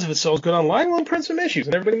it sells good online, we'll print some issues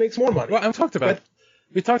and everybody makes more money. Well, we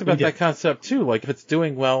talked about that concept too. Like, if it's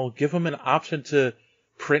doing well, give them an option to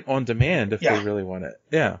print on demand if they really want it.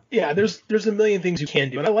 Yeah. Yeah, there's a million things you can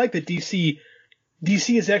do. And I like that DC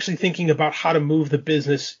is actually thinking about how to move the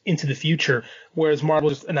business into the future, whereas Marvel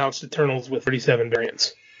just announced Eternals with 37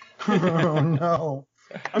 variants. Oh, no.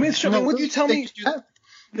 I mean, it's true. Would you tell me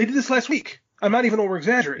they did this last week? I'm not even over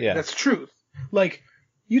exaggerating. Yeah. That's the truth.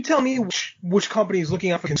 You tell me which company is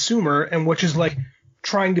looking out for consumer and which is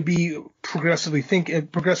trying to be progressive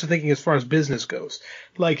thinking as far as business goes.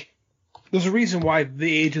 There's a reason why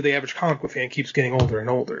the age of the average comic book fan keeps getting older and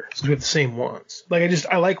older. Because we have the same ones.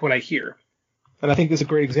 I like what I hear. And I think this is a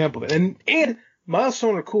great example of it. And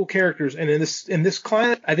Milestone are cool characters, and in this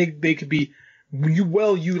climate, I think they could be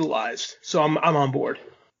well utilized. So I'm on board.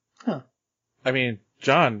 Huh. I mean,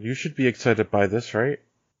 John, you should be excited by this, right?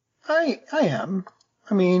 I am.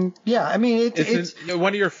 I mean, yeah. I mean, it's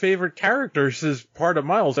one of your favorite characters is part of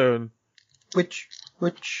Milestone. Which?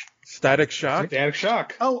 Static Shock. Static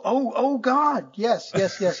Shock. Oh, God. Yes.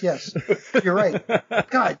 You're right.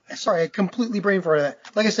 God, sorry, I completely brain farted that.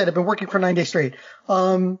 Like I said, I've been working for 9 days straight.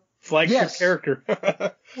 Flagship character.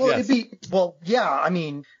 Well, yeah. I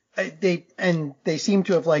mean, they seem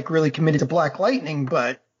to have really committed to Black Lightning,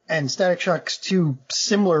 and Static Shock's too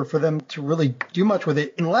similar for them to really do much with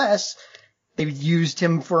it unless they used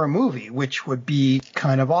him for a movie, which would be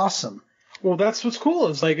kind of awesome. Well, that's what's cool.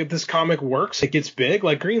 It's like if this comic works, it gets big.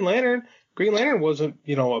 Like Green Lantern wasn't,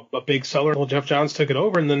 a big seller until Jeff Johns took it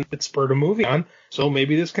over, and then it spurred a movie on. So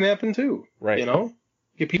maybe this can happen too. Right.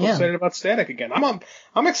 Get people excited about Static again.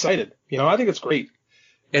 I'm excited. I think it's great.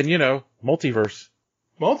 And multiverse.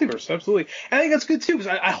 Multiverse, absolutely. I think that's good too,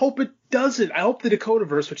 because I hope it doesn't. I hope the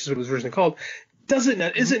Dakotaverse, which is what it was originally called,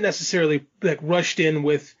 isn't necessarily like rushed in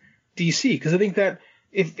with DC, because I think that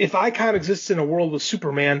if Icon exists in a world with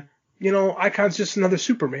Superman, Icon's just another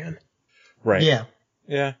Superman. Right. Yeah.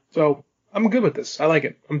 Yeah. So I'm good with this. I like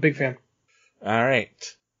it. I'm a big fan. All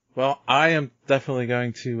right. Well, I am definitely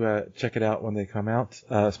going to check it out when they come out,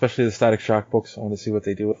 especially the Static Shock books. I want to see what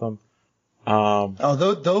they do with them.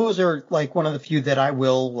 Those are like one of the few that I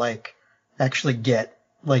will like actually get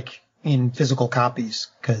like in physical copies,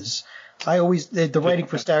 because the writing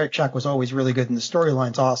for Static Shock was always really good and the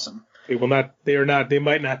storyline's awesome. They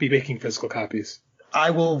might not be making physical copies. I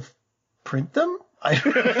will print them. I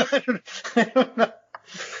don't know.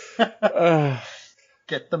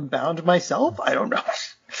 Get them bound myself? I don't know.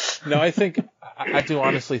 No, I do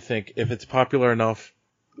honestly think if it's popular enough,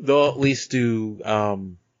 they'll at least do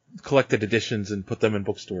collected editions and put them in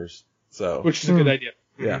bookstores. So, which is a good idea.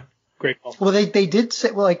 Yeah. Great. Well, they did say,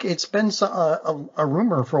 it's been a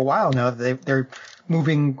rumor for a while now that they're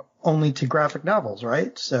moving only to graphic novels,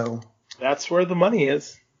 right? So that's where the money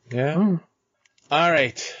is. Yeah. All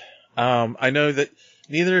right. I know that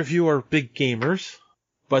neither of you are big gamers,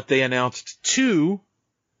 but they announced 2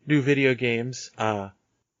 new video games out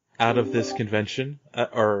of this convention,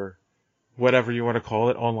 or whatever you want to call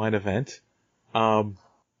it, online event.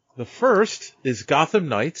 The first is Gotham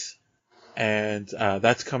Knights, and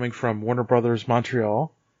that's coming from Warner Brothers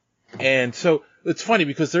Montreal. And so it's funny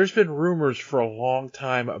because there's been rumors for a long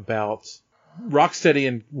time about Rocksteady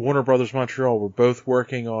and Warner Brothers Montreal were both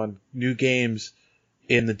working on new games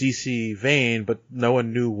in the DC vein, but no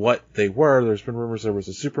one knew what they were. There's been rumors there was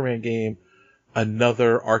a Superman game,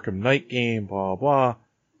 another Arkham Knight game, blah, blah.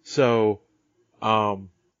 So, I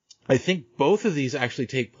think both of these actually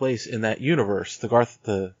take place in that universe,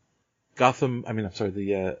 the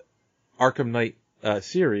Arkham Knight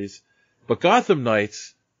series. But Gotham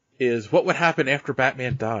Knights is what would happen after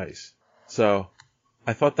Batman dies. So,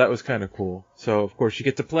 I thought that was kind of cool. So, of course, you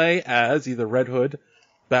get to play as either Red Hood,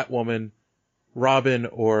 Batwoman, Robin,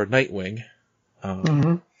 or Nightwing.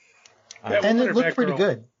 And it looked pretty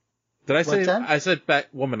good. Did I say that? I said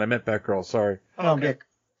Batwoman. I meant Batgirl. Sorry. Oh, okay.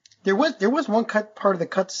 There was one part of the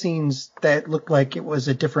cutscenes that looked like it was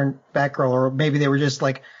a different Batgirl, or maybe they were just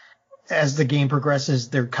like, as the game progresses,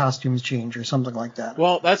 their costumes change or something like that.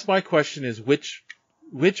 Well, that's my question: is which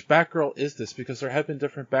Batgirl is this? Because there have been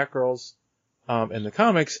different Batgirls in the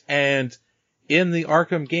comics, and in the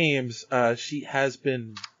Arkham games, she has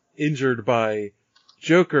been injured by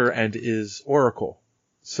Joker and is Oracle.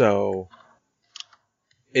 So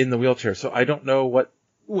in the wheelchair. So I don't know what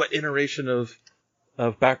iteration of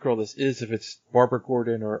Batgirl this is, if it's Barbara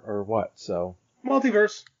Gordon or what. So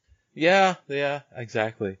multiverse. Yeah,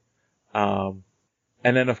 exactly. And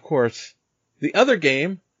then of course the other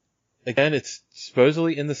game, again, it's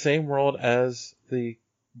supposedly in the same world as the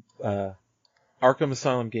Arkham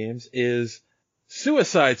Asylum games, is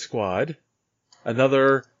Suicide Squad.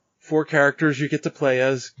 Another 4 characters you get to play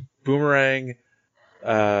as: Boomerang,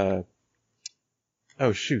 Boomerang,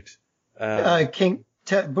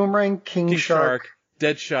 King Shark,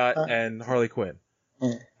 Deadshot, and Harley Quinn.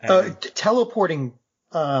 Teleporting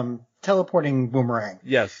Boomerang.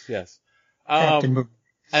 Yes. And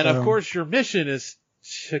of course your mission is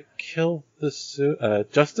to kill the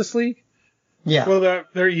Justice League? Yeah. Well,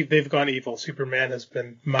 they've gone evil. Superman has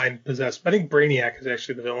been mind possessed. I think Brainiac is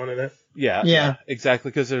actually the villain in it. Yeah,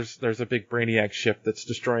 exactly. Because there's a big Brainiac ship that's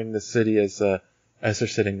destroying the city as they're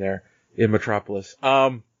sitting there in Metropolis.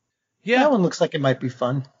 That one looks like it might be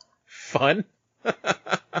fun. Fun?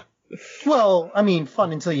 Well, I mean,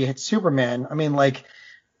 fun until you hit Superman. I mean, like,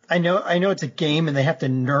 I know it's a game and they have to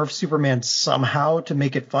nerf Superman somehow to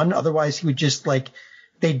make it fun. Otherwise, he would just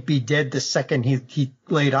they'd be dead the second he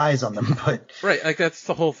laid eyes on them. But right, like that's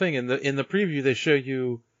the whole thing. In the preview, they show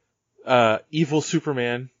you evil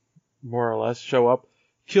Superman, more or less, show up,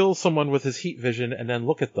 kill someone with his heat vision, and then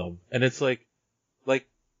look at them, and it's like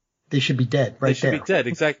they should be dead right there. They should be dead,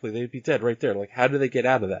 exactly. They'd be dead right there. Like, how do they get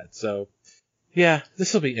out of that? So, yeah,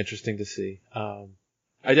 this will be interesting to see. I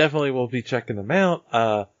definitely will be checking them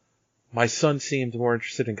out. My son seemed more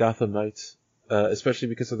interested in Gotham Knights, especially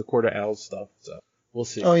because of the Court of Owls stuff. So we'll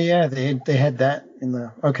see. Oh yeah, they had that in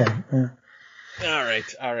the okay. Yeah.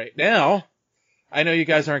 All right. Now, I know you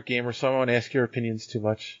guys aren't gamers, so I won't ask your opinions too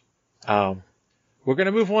much. We're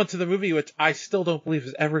gonna move on to the movie, which I still don't believe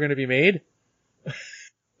is ever gonna be made.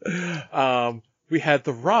 We had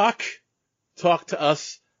The Rock talk to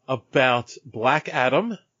us about Black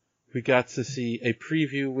Adam. We got to see a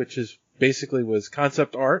preview, which is basically was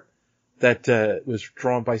concept art that was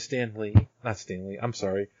drawn by Jim Lee.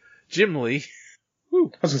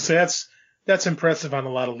 Woo. I was gonna say that's impressive on a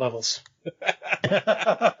lot of levels.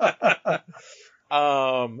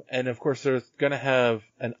 And of course they're gonna have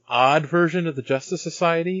an odd version of the Justice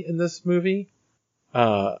Society in this movie.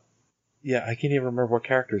 I can't even remember what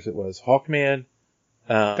characters it was. Hawkman,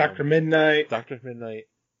 Dr. Midnight,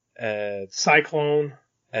 Cyclone,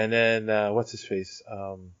 and then what's his face?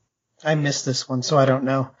 I missed this one, so I don't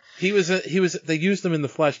know. They used him in the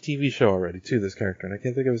Flash TV show already too, this character, and I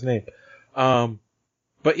can't think of his name.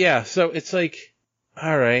 But yeah, so it's like,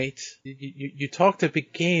 alright, you talked a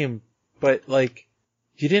big game, but like,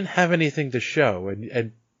 you didn't have anything to show,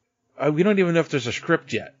 and we don't even know if there's a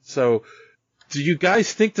script yet. So, do you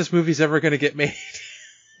guys think this movie's ever gonna get made?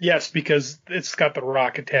 Yes, because it's got The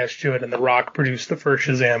Rock attached to it, and The Rock produced the first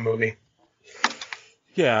Shazam movie.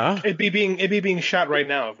 Yeah. It'd be being shot right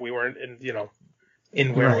now if we weren't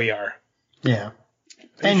in where we are. Yeah.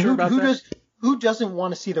 And who doesn't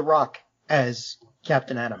want to see The Rock as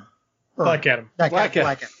Captain Adam? Black Adam. Black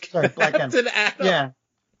Adam. Sorry, Black Adam. Captain Adam. Yeah.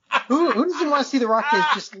 Who doesn't want to see The Rock as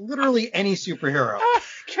just literally any superhero?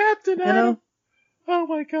 Captain Adam. Oh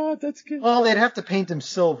my God, that's good. Well, they'd have to paint him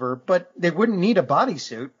silver, but they wouldn't need a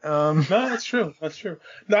bodysuit. No, that's true. That's true.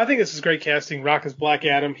 No, I think this is great casting. Rock is Black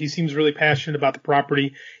Adam. He seems really passionate about the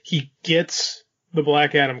property. He gets the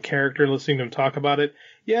Black Adam character, listening to him talk about it.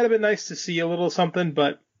 Yeah, it'd have been nice to see a little something,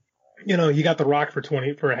 but you got The Rock for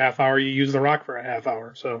a half hour. You use The Rock for a half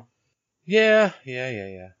hour, so. Yeah.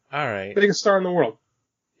 All right. Biggest star in the world.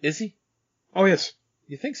 Is he? Oh, yes.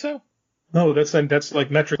 You think so? No, that's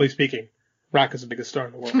like metrically speaking. Rock is the biggest star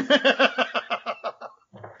in the world.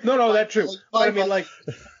 No, that's true. But I mean,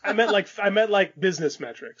 I meant like business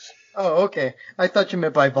metrics. Oh, okay. I thought you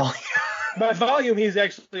meant by volume. By volume, he's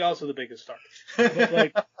actually also the biggest star.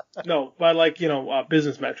 But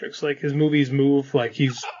business metrics. Like his movies move. Like he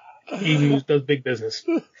does big business.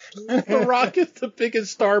 The Rock is the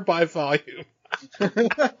biggest star by volume.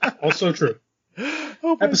 Also true.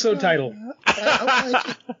 Oh Episode God. Title.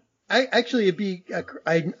 It'd be,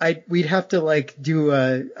 we'd have to do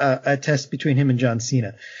a test between him and John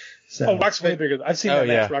Cena. So. Oh, Rock's way bigger. I've seen that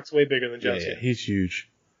match. Rock's way bigger than John Cena. Yeah, he's huge.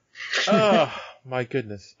 Oh, my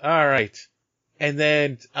goodness. All right. And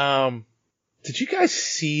then, did you guys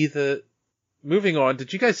see the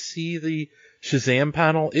Shazam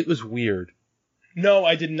panel? It was weird. No,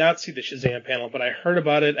 I did not see the Shazam panel, but I heard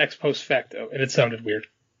about it ex post facto, and it sounded weird.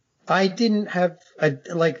 I didn't have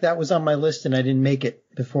that was on my list, and I didn't make it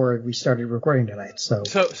before we started recording tonight.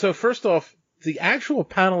 So first off, the actual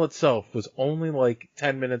panel itself was only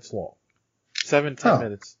 10 minutes long, 10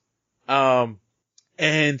 minutes.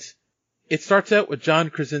 And it starts out with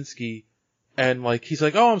John Krasinski, and he's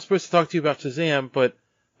like, "Oh, I'm supposed to talk to you about Shazam, but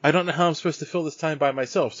I don't know how I'm supposed to fill this time by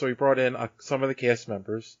myself." So he brought in some of the cast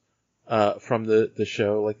members from the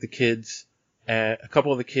show, like the kids, and a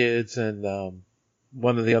couple of the kids, and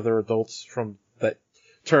one of the other adults from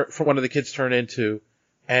one of the kids turn into,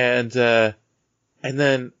 and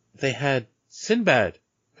then they had Sinbad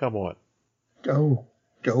come on. Go.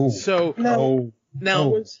 So no.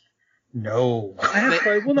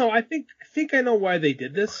 I think I know why they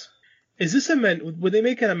did this. Is this were they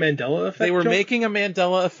making a Mandela effect? They were joke? making a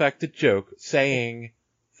Mandela affected joke, saying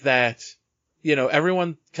that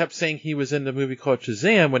everyone kept saying he was in the movie called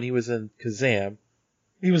Shazam when he was in Kazam.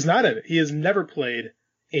 He was not in it. He has never played.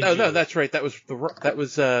 No, that's right. That was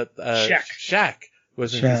Shaq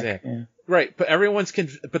was in Shazam. Yeah. Right, but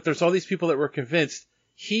but there's all these people that were convinced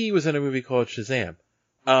he was in a movie called Shazam.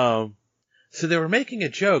 So they were making a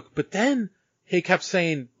joke, but then he kept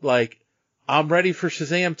saying I'm ready for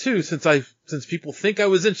Shazam 2 since people think I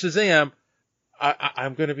was in Shazam,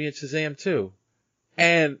 I'm going to be in Shazam 2.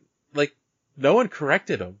 And no one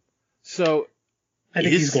corrected him. So I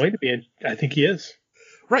think he's going to be in. I think he is.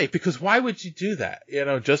 Right, because why would you do that?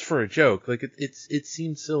 Just for a joke. It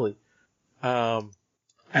seems silly. I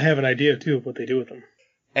have an idea too of what they do with them.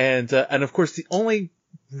 And of course the only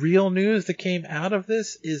real news that came out of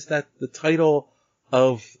this is that the title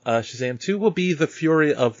of Shazam 2 will be The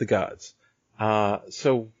Fury of the Gods.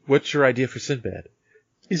 So what's your idea for Sinbad?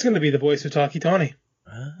 He's going to be the voice of Tawky Tawny.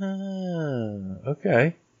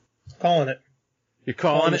 Okay. Calling it. You're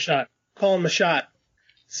calling it? Calling the shot.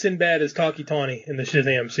 Sinbad is Tawky Tawny in the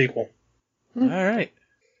Shazam sequel. All right.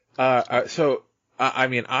 So,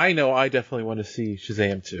 I know I definitely want to see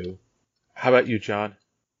Shazam 2. How about you, John?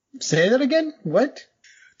 Say that again? What?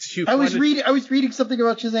 I was reading something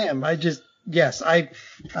about Shazam. Yes, I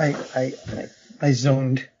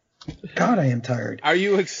zoned. God, I am tired. Are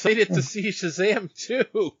you excited to see Shazam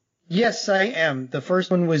 2? Yes, I am. The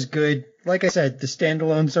first one was good. Like I said, the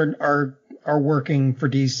standalones are working for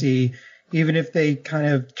DC, even if they kind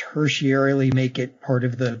of tertiarily make it part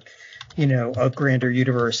of the, a grander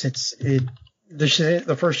universe.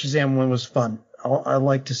 The first Shazam one was fun. I'd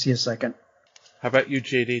like to see a second. How about you,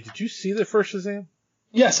 JD? Did you see the first Shazam?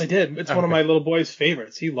 Yes, I did. It's one of my little boy's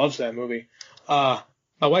favorites. He loves that movie.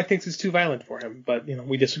 My wife thinks it's too violent for him, but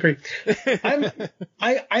we disagree. I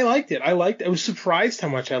liked it. I was surprised how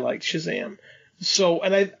much I liked Shazam. So,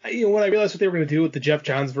 and when I realized what they were going to do with the Jeff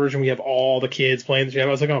Johns version, we have all the kids playing the Shazam.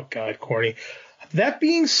 I was like, oh god, corny. That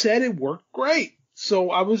being said, it worked great. So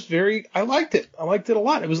I liked it. I liked it a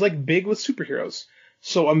lot. It was like big with superheroes.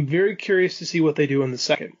 So I'm very curious to see what they do in the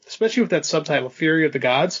second, especially with that subtitle, Fury of the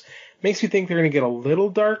Gods. Makes me think they're going to get a little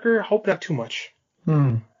darker. Hope not too much.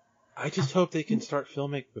 I just hope they can start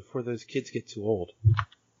filming before those kids get too old.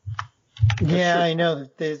 Yeah, I know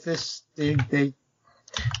that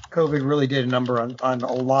COVID really did a number on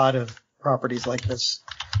a lot of properties like this.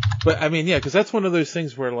 But I mean, yeah, because that's one of those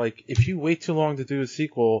things where, like, if you wait too long to do a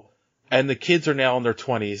sequel and the kids are now in their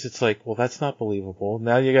 20s, it's like, well, that's not believable.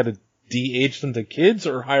 Now you got to de-age them to kids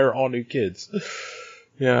or hire all new kids.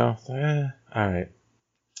 All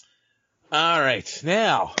right.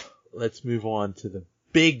 Now let's move on to the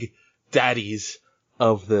big daddies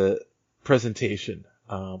of the presentation.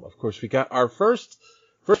 Of course, we got our first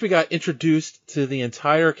we got introduced to the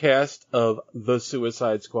entire cast of The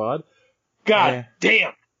Suicide Squad. God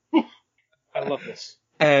damn. I love this.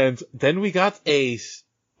 And then we got a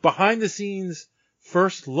behind the scenes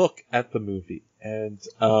first look at the movie. And,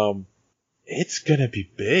 it's gonna be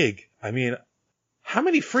big. I mean, how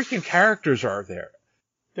many freaking characters are there?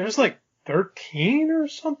 There's like 13 or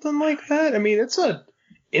something like that. I mean, it's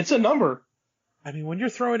a number. I mean, when you're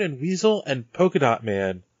throwing in Weasel and Polka Dot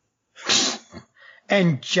Man.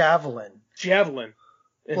 And Javelin. And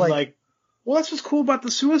well, that's what's cool about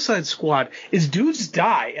the Suicide Squad is dudes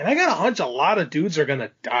die. And I got a hunch a lot of dudes are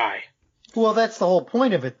gonna die. Well, that's the whole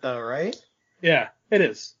point of it though, right? Yeah, it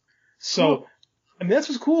is. So, I mean, that's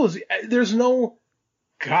what's cool is there's no,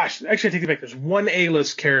 actually I take it back. There's one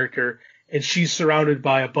A-list character and she's surrounded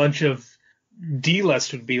by a bunch of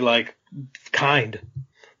D-list would be like kind.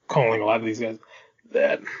 Calling a lot of these guys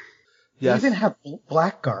that. Yes. They even have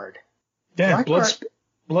Blackguard. Yeah,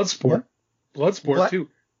 Bloodsport. Bloodsport too.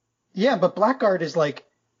 Yeah, but Blackguard is like,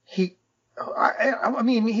 I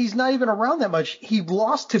mean, he's not even around that much. He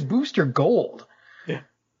lost to Booster Gold. Yeah.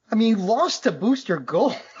 I mean, he lost to Booster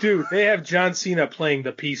Gold. Dude, they have John Cena playing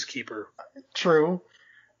the Peacekeeper. True,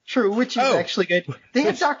 which is actually good. They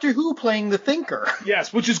have Doctor Who playing the Thinker.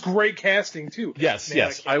 Yes, which is great casting too. Yes.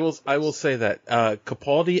 I will say that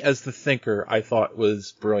Capaldi as the Thinker I thought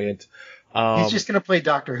was brilliant. He's just gonna play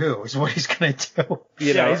Doctor Who is what he's gonna do.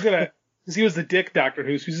 He's gonna. Because he was the dick Doctor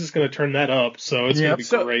Who, so he's just gonna turn that up. So it's gonna be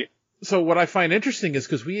great. So what I find interesting is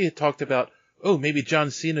because we had talked about, maybe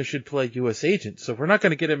John Cena should play U.S. Agent. So we're not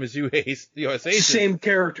going to get him as U.S. Agent. Same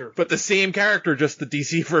character. But the same character, just the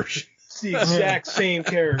DC version. It's the exact same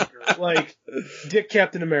character. Like, Dick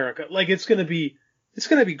Captain America. Like, it's going to be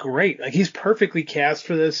great. Like, he's perfectly cast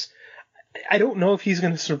for this. I don't know if he's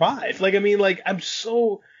going to survive. Like, I mean, like, and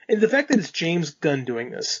the fact that it's James Gunn doing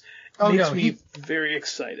this makes me very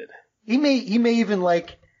excited. He may even,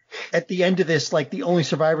 like, at the end of this, like, the only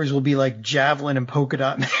survivors will be, like, Javelin and Polka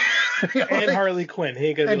Dot Man. And Harley Quinn. He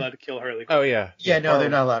ain't gonna be allowed to kill Harley Quinn. Oh, yeah. Yeah, no, they're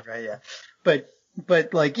not allowed, right? Yeah.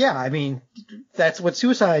 But, like, yeah, I mean, that's what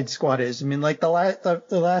Suicide Squad is. I mean, like, the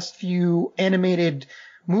last few animated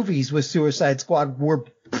movies with Suicide Squad were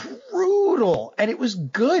brutal. And it was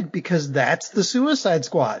good because that's the Suicide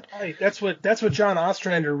Squad. Right. That's what John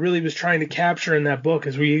Ostrander really was trying to capture in that book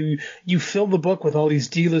is where you fill the book with all these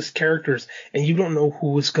D-list characters and you don't know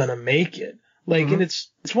who is going to make it. Like, and it's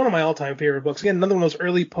one of my all-time favorite books. Again, another one of those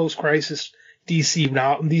early post-crisis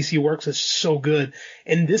DC works is so good.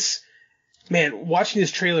 And this, man, watching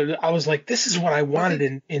this trailer, I was like, this is what I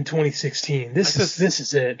wanted in 2016. This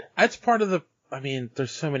is it. That's part of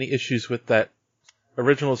there's so many issues with that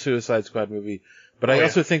original Suicide Squad movie, but I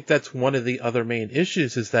also think that's one of the other main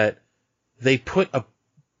issues is that they put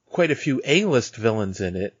quite a few A-list villains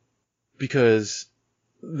in it because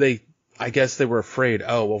I guess they were afraid,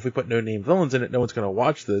 if we put no-name villains in it, no one's going to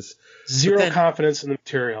watch this. Zero confidence in the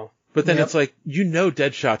material. But then it's like,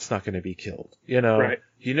 Deadshot's not going to be killed, Right.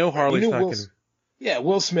 Harley's not going to... Yeah,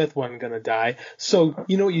 Will Smith wasn't going to die. So,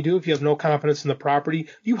 you know what you do if you have no confidence in the property?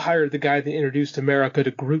 You hire the guy that introduced America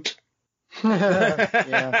to Groot.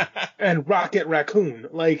 Yeah. And Rocket Raccoon.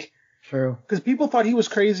 Like, True. Because people thought he was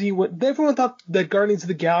crazy. Everyone thought that Guardians of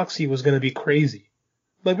the Galaxy was going to be crazy.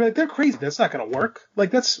 Like they're crazy. That's not going to work.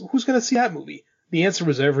 Like who's going to see that movie? The answer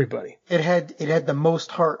was everybody. It had the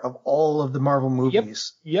most heart of all of the Marvel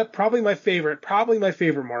movies. Yep. Probably my favorite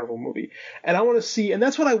Marvel movie. And I want to see, and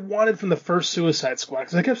that's what I wanted from the first Suicide Squad.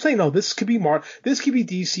 Because I kept saying, no, this could be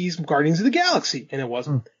DC's Guardians of the Galaxy, and it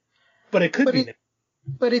wasn't. But it could be.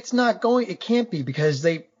 But it's not going. It can't be because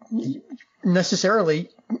they necessarily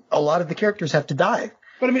a lot of the characters have to die.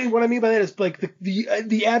 But I mean, what I mean by that is like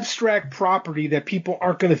the abstract property that people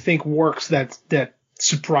aren't going to think works that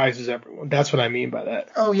surprises everyone. That's what I mean by that.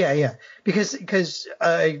 Oh yeah. Because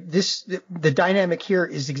the dynamic here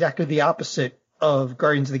is exactly the opposite of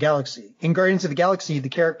Guardians of the Galaxy. In Guardians of the Galaxy, the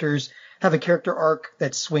characters have a character arc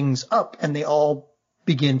that swings up and they all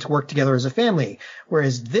begin to work together as a family.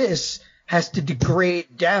 Whereas this has to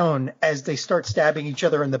degrade down as they start stabbing each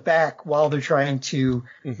other in the back while they're trying to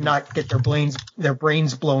not get their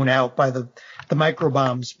brains blown out by the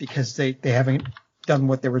microbombs because they haven't done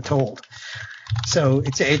what they were told. So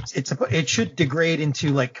it should degrade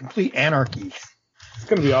into like complete anarchy. It's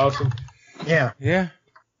gonna be awesome. Yeah. Yeah.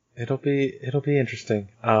 It'll be interesting.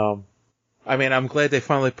 I mean, I'm glad they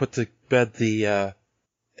finally put to bed the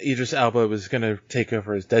Idris Elba was gonna take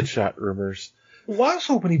over as Deadshot rumors. Well, I was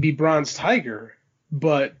hoping he'd be Bronze Tiger,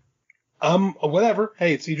 but whatever.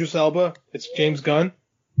 Hey, it's Idris Elba. It's James Gunn.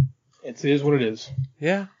 It is what it is.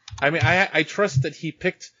 Yeah. I mean, I trust that he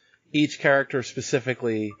picked each character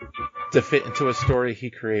specifically to fit into a story he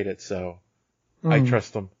created, so I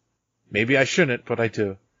trust him. Maybe I shouldn't, but I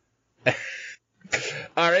do.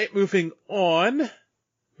 All right, moving on.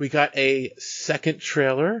 We got a second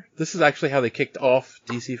trailer. This is actually how they kicked off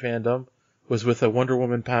DC Fandom, was with a Wonder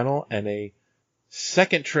Woman panel and a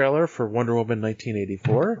second trailer for Wonder Woman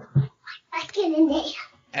 1984.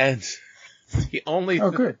 And the only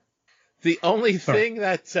the only thing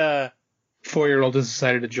that 4-year-old has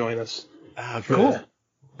decided to join us. Cool.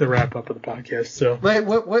 The wrap up of the podcast. So wait,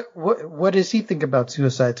 what does he think about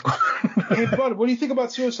Suicide Squad? Hey, bud, what do you think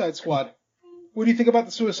about Suicide Squad? What do you think about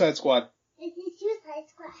the Suicide Squad? It's the Suicide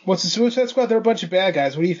Squad. What's the Suicide Squad? They're a bunch of bad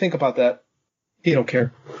guys. What do you think about that? He don't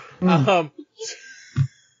care. The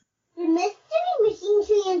Mystery Machine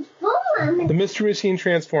transformed. The Mystery Machine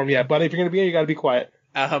transformed. Yeah, but if you're gonna be here, you gotta be quiet.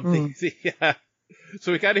 Yeah.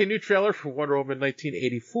 So we got a new trailer for Wonder Woman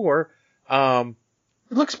 1984.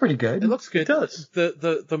 It looks pretty good. It looks good. It does.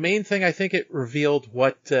 The main thing, I think it revealed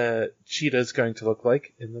what Cheetah's going to look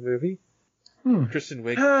like in the movie. Kristen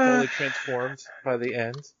Wiig fully transformed by the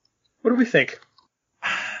end. What do we think?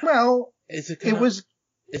 Well, is it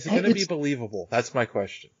going to be believable? That's my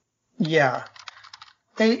question. Yeah.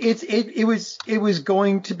 It was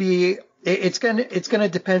going to be. It's gonna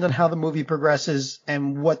depend on how the movie progresses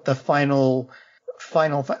and what the final.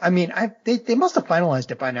 I mean, they must have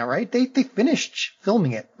finalized it by now, right? They finished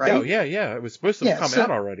filming it, right? Oh yeah. It was supposed to come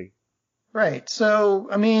out already. Right. So,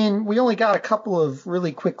 I mean, we only got a couple of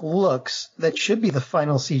really quick looks that should be the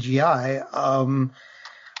final CGI.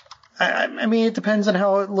 I mean, it depends on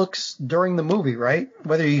how it looks during the movie, right?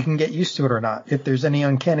 Whether you can get used to it or not. If there's any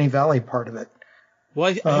Uncanny Valley part of it.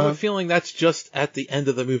 Well, I have a feeling that's just at the end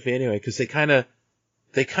of the movie anyway, because they kind of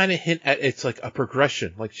hint at it's like a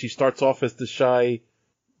progression. Like she starts off as the shy,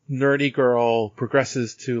 nerdy girl,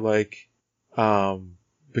 progresses to like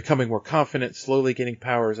becoming more confident, slowly gaining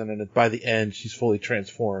powers, and then by the end she's fully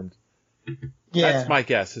transformed. Yeah, that's my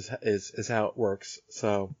guess is how it works.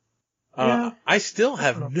 So I still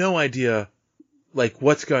have no idea like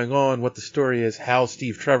what's going on, what the story is, how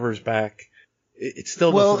Steve Trevor's back. It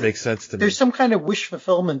still doesn't make sense to me. There's some kind of wish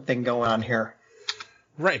fulfillment thing going on here.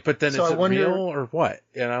 Right, but then is it real or what?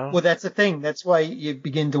 You know? Well, that's the thing. That's why you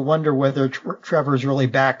begin to wonder whether Trevor's really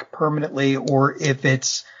back permanently or if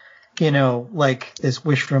it's, like this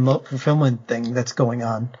wish fulfillment thing that's going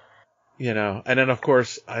on. And then of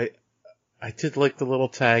course I did like the little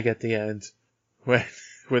tag at the end where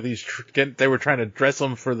they were trying to dress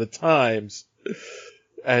him for the times,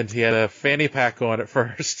 and he had a fanny pack on at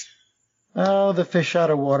first. Oh, the fish out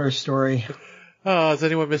of water story. Oh, has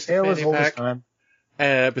anyone missed the fanny pack? Time.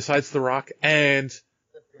 Besides the Rock and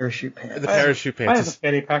the parachute pants. The parachute pants. I have a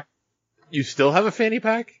fanny pack. You still have a fanny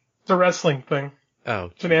pack? It's a wrestling thing.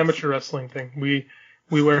 Oh, it's an amateur wrestling thing. We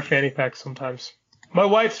wear fanny packs sometimes. My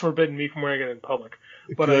wife's forbidden me from wearing it in public,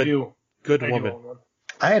 but I do. Good woman.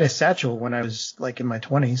 I had a satchel when I was like in my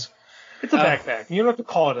 20s. It's a backpack. You don't have to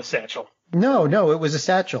call it a satchel. No, it was a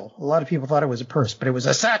satchel. A lot of people thought it was a purse, but it was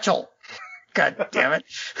a satchel. God damn it.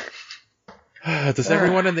 Does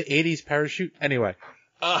everyone in the 80s parachute? Anyway.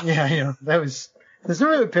 Yeah, there's no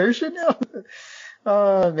really a parachute now.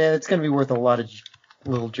 Oh, man, it's going to be worth a lot of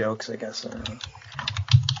little jokes, I guess. I don't know.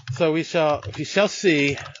 So we shall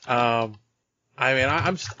see. I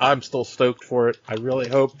mean, I'm still stoked for it. I really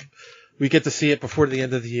hope we get to see it before the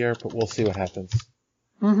end of the year, but we'll see what happens.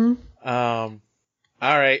 Mm-hmm. All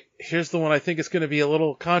right. Here's the one I think is going to be a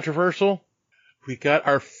little controversial. We got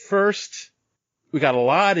a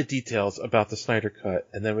lot of details about the Snyder Cut,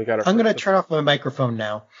 and then we got I'm going to turn off my microphone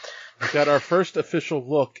now. We got our first official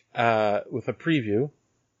look, with a preview,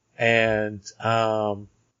 and,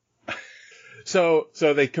 so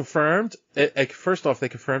they confirmed, first off, they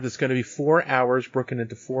confirmed it's going to be 4 hours broken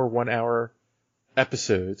into 4 1-hour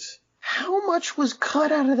episodes. How much was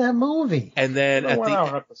cut out of that movie? And then at 1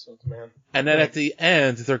 hour episodes, man. And then at the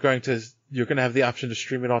end, you're going to have the option to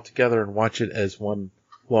stream it all together and watch it as one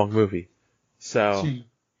long movie. So you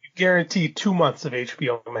guarantee 2 months of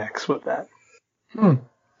HBO Max with that.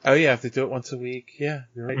 Oh yeah, if they do it once a week, yeah,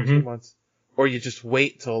 you're right, 2 months. Or you just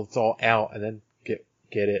wait till it's all out and then get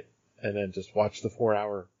it, and then just watch the 4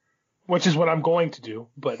 hour. Which is what I'm going to do,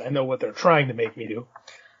 but I know what they're trying to make me do.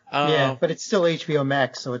 Yeah, but it's still HBO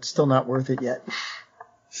Max, so it's still not worth it yet.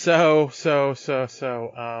 So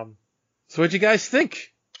what'd you guys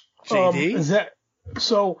think, JD?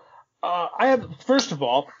 I have, first of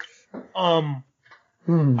all,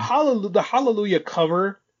 the Hallelujah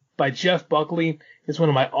cover by Jeff Buckley is one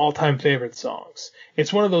of my all-time favorite songs.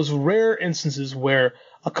 It's one of those rare instances where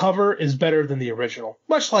a cover is better than the original,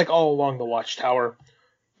 much like All Along the Watchtower,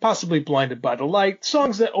 possibly Blinded by the Light,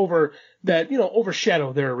 songs that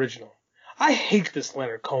overshadow their original. I hate this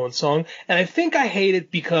Leonard Cohen song, and I think I hate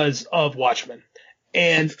it because of Watchmen.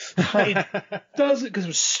 And it does it because it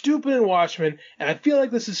was stupid in Watchmen, and I feel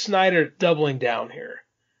like this is Snyder doubling down here.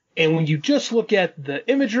 And when you just look at the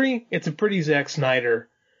imagery, it's a pretty Zack Snyder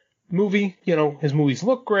movie. You know, his movies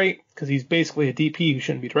look great because he's basically a DP who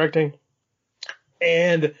shouldn't be directing.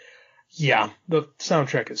 And yeah, the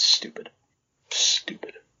soundtrack is stupid.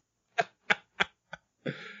 Stupid.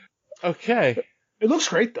 Okay. It looks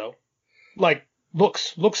great though. Like,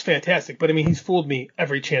 looks fantastic, but I mean, he's fooled me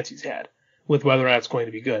every chance he's had with whether or not it's going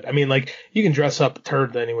to be good. I mean, like, you can dress up a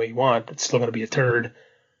turd any way you want, it's still going to be a turd.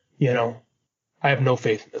 You know, I have no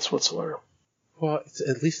faith in this whatsoever. Well,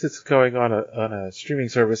 at least it's going on a streaming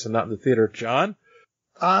service and not in the theater. John?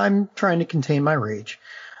 I'm trying to contain my rage.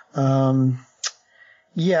 As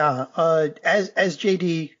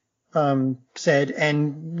JD said,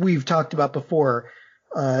 and we've talked about before,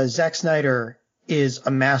 Zack Snyder is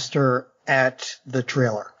a master at the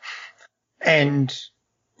trailer and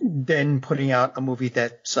then putting out a movie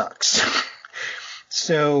that sucks.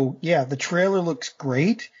 So yeah, the trailer looks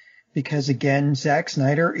great because again, Zack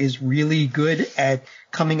Snyder is really good at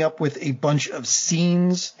coming up with a bunch of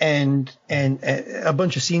scenes and a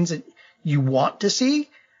bunch of scenes that you want to see.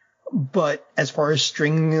 But as far as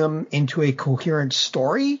stringing them into a coherent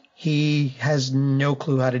story, he has no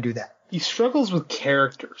clue how to do that. He struggles with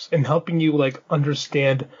characters and helping you like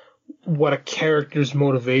understand what a character's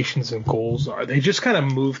motivations and goals are. They just kind of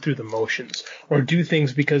move through the motions or do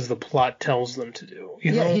things because the plot tells them to do.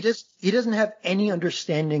 You know? He doesn't have any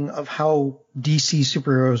understanding of how DC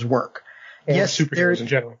superheroes work. Or superheroes in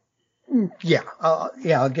general. Yeah,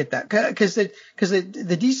 I'll get that. Because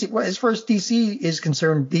the DC, as far as DC is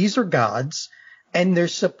concerned, these are gods, and they're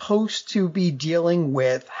supposed to be dealing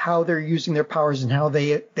with how they're using their powers and how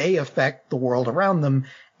they affect the world around them.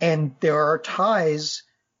 And there are ties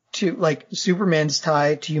to, like, Superman's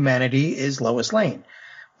tie to humanity is Lois Lane.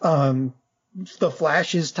 The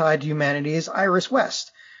Flash's tie to humanity is Iris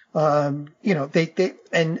West. They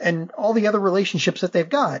and all the other relationships that they've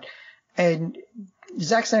got. And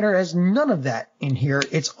Zack Snyder has none of that in here.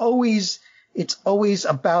 It's always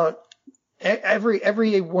about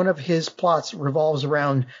every one of his plots revolves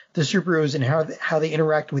around the superheroes and how they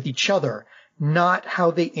interact with each other, not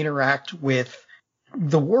how they interact with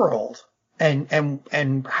the world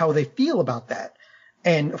and how they feel about that.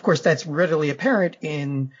 And of course, that's readily apparent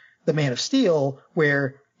in The Man of Steel,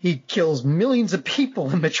 where he kills millions of people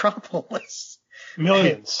in Metropolis.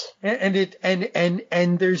 Millions.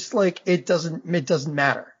 And there's like, it doesn't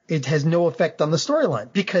matter. It has no effect on the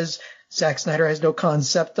storyline because Zack Snyder has no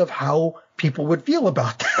concept of how people would feel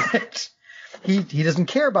about that. He doesn't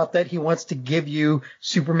care about that. He wants to give you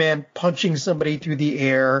Superman punching somebody through the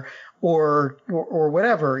air or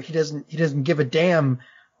whatever. He doesn't give a damn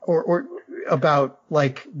or about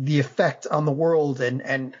like the effect on the world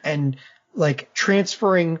and like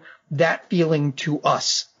transferring that feeling to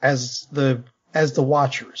us as the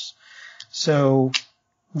watchers. So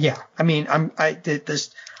yeah, I mean,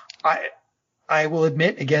 I will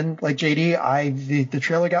admit again, like JD, the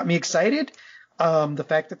trailer got me excited. The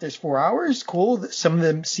fact that there's 4 hours, cool. Some of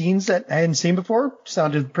the scenes that I hadn't seen before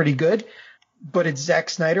sounded pretty good. But it's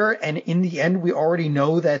Zack Snyder, and in the end, we already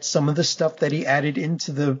know that some of the stuff that he added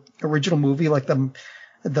into the original movie, like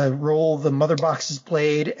the role the mother boxes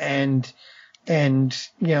played, and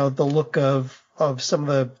the look of some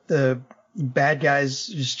of the bad guys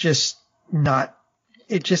is just not.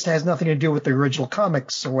 It just has nothing to do with the original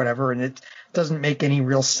comics or whatever, and it doesn't make any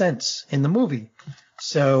real sense in the movie.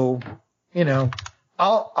 So,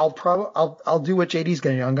 I'll do what JD's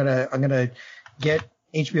gonna do. I'm gonna get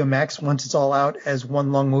HBO Max once it's all out as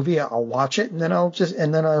one long movie. I'll watch it, and then I'll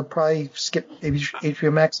probably skip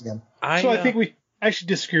HBO Max again. I think we actually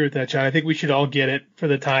disagree with that, John. I think we should all get it for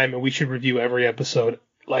the time, and we should review every episode.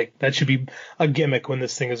 Like, that should be a gimmick when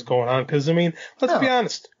this thing is going on. Because, I mean, let's be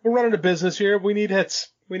honest. We're running a business here. We need hits.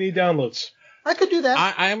 We need downloads. I could do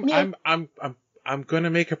that. I'm going to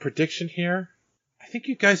make a prediction here. I think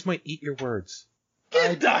you guys might eat your words.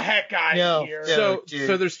 Get the heck out of here. So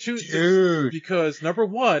there's two. Because, number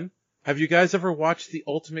one, have you guys ever watched the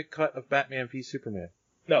ultimate cut of Batman v Superman?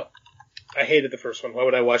 No. I hated the first one. Why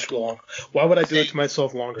would I watch it long? Why would I do it to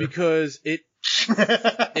myself longer? Because it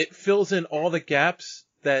fills in all the gaps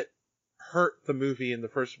that hurt the movie in the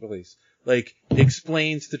first release. Like,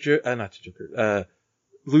 explains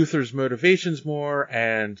Luthor's motivations more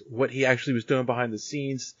and what he actually was doing behind the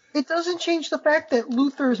scenes. It doesn't change the fact that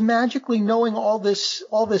Luthor is magically knowing all this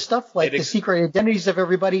stuff, like the secret identities of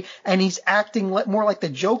everybody, and he's acting more like the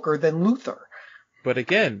Joker than Luthor. But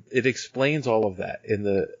again, it explains all of that in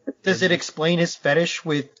the. Does it explain his fetish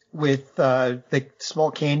with the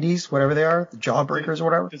small candies, whatever they are, the jawbreakers or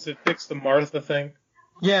whatever? Does it fix the Martha thing?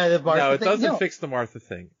 Yeah, the Martha thing. No, it doesn't fix the Martha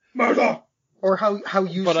thing. Martha! Or how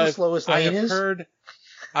useless Lois Lane is.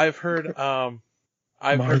 I've heard from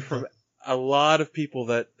a lot of people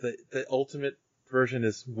that the ultimate version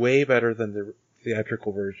is way better than the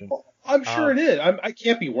theatrical version. Well, I'm sure it is. I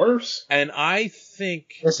can't be worse. And I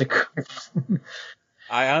think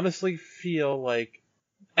I honestly feel like,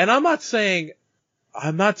 and I'm not saying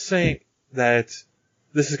that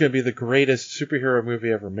this is going to be the greatest superhero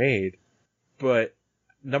movie ever made, but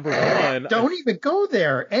number one, don't even go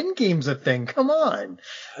there. Endgame's a thing. Come on.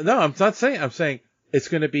 No, I'm not saying. I'm saying it's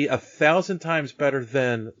going to be 1,000 times better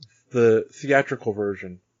than the theatrical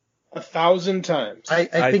version. 1,000 times.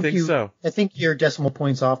 I think so. I think your decimal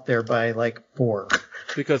point's off there by like 4.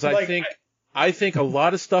 Because I think a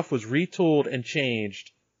lot of stuff was retooled and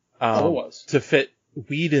changed to fit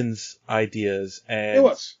Whedon's ideas, and it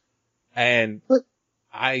was. And but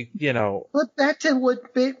back to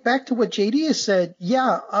what JD has said.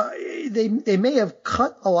 Yeah, they may have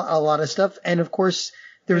cut a lot of stuff, and of course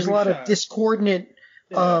there's a lot of discordant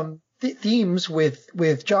themes with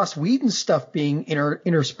Joss Whedon's stuff being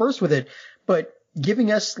interspersed with it, but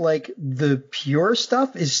giving us like the pure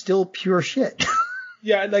stuff is still pure shit.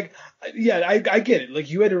 I get it. Like,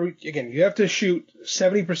 you have to shoot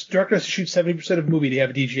 70%. Director has to shoot 70% of the movie to have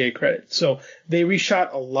a DGA credit. So they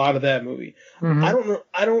reshot a lot of that movie. Mm-hmm.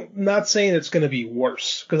 I'm not saying it's going to be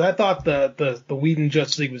worse, because I thought the Whedon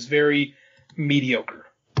Justice League was very mediocre.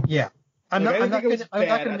 Yeah, I'm not going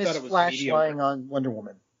to miss Flash lying on Wonder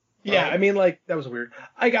Woman. Yeah, I mean, like, that was weird.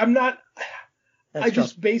 I'm not. I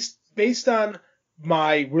just based on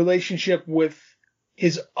my relationship with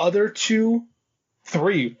his other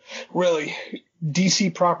 3 really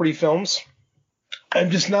DC property films,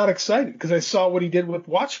 I'm just not excited, because I saw what he did with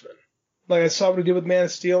Watchmen. Like, I saw what he did with Man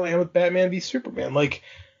of Steel and with Batman v Superman. Like,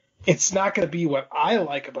 it's not going to be what I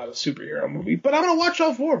like about a superhero movie, but I'm going to watch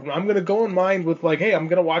all 4 of them. I'm going to go in mind with, like, hey, I'm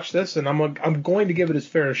going to watch this, and I'm going to give it as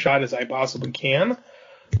fair a shot as I possibly can.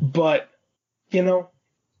 But,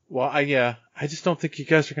 Well, I just don't think you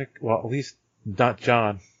guys are going to, well, at least not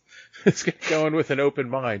John. It's going to go in with an open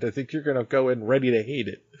mind. I think you're going to go in ready to hate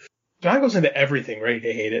it. John goes into everything ready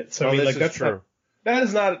to hate it. So, I mean, like, that's true.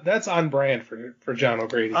 That's on brand for John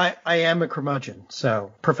O'Grady. I am a curmudgeon,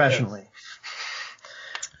 so professionally.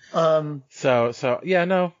 Yes. I'm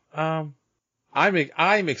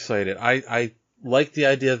excited. I like the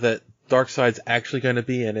idea that Darkseid's actually going to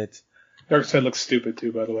be in it. Darkseid looks stupid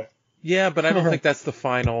too, by the way. Yeah, but I don't think that's the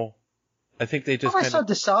final. I think they just When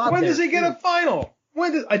does he get a final?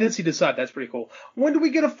 I did see Desaad. That's pretty cool. When do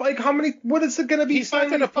we get a fight? What is it going to be? He's not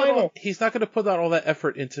going to put out all that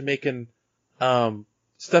effort into making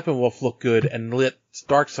Steppenwolf look good and let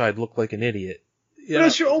Darkseid look like an idiot. But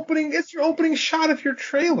it's your opening shot of your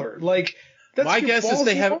trailer. Like, that's my guess is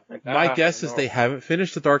they haven't. My guess is they haven't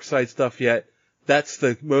finished the Darkseid stuff yet. That's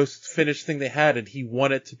the most finished thing they had, and he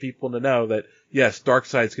wanted people to know that yes,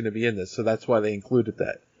 Darkseid's going to be in this, so that's why they included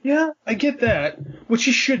that. Yeah, I get that, which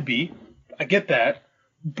he should be. I get that,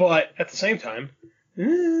 But at the same time,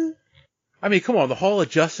 I mean, come on, the Hall of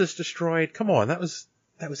Justice destroyed. Come on, that was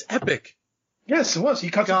epic. Yes, it was. He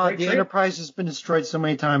cut God, some the great Enterprise has been destroyed so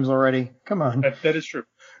many times already. Come on. That is true.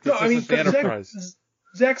 This No, I is mean, the Enterprise.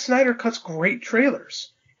 Zack Snyder cuts great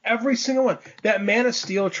trailers. Every single one. That Man of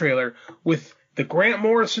Steel trailer with the Grant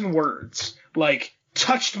Morrison words, like,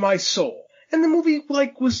 touched my soul. And the movie,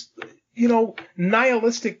 like, was,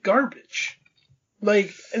 nihilistic garbage.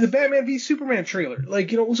 Like, and the Batman v Superman trailer,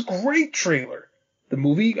 like, it was a great trailer. The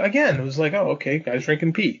movie, again, it was like, oh, okay, guys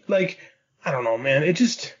drinking pee. Like, I don't know, man. It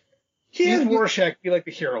just, he had Rorschach be like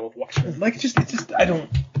the hero of Watchmen. Like, it just, I don't.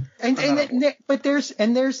 But there's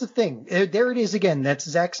the thing. There it is again. That's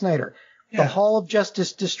Zack Snyder. Yeah. The Hall of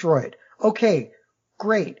Justice destroyed. Okay,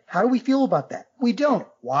 great. How do we feel about that? We don't.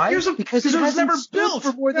 Why? Because it hasn't never stood built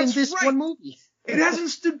for more than That's this right. one movie. It hasn't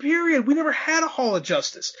stood, period. We never had a Hall of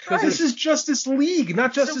Justice. This is Justice League,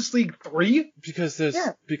 not Justice League 3. Because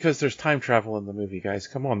there's time travel in the movie, guys.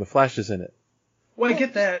 Come on, the Flash is in it. Well, I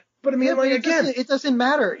get that. But I mean, it doesn't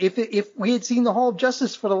matter. If we had seen the Hall of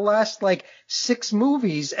Justice for the last, 6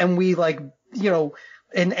 movies and we,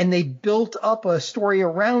 and they built up a story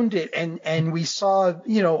around it and we saw,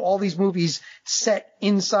 all these movies set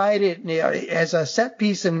inside it as a set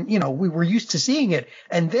piece and, we were used to seeing it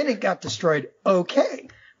and then it got destroyed. Okay.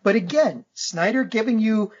 But again, Snyder giving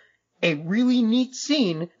you a really neat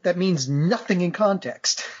scene that means nothing in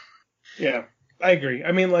context. Yeah, I agree.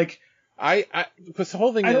 I mean, because the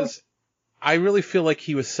whole thing is, I really feel like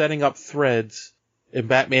he was setting up threads in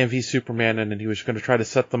Batman v Superman and then he was going to try to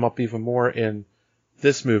set them up even more in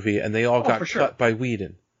this movie, and they all got cut by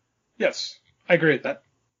Whedon. Yes, I agree with that.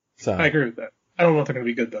 So I agree with that. I don't know if they're going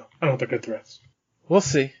to be good, though. I don't know if they're good threats. We'll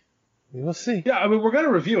see. We'll see. Yeah, I mean, we're going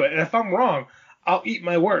to review it, and if I'm wrong, I'll eat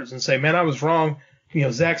my words and say, man, I was wrong.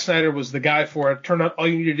 Zack Snyder was the guy for it. Turned out all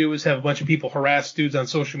you need to do is have a bunch of people harass dudes on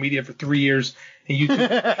social media for 3 years, and you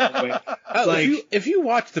if you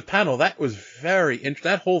watch the panel, that was very interesting.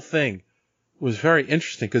 That whole thing was very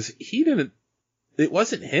interesting, because it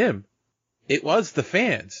wasn't him. It was the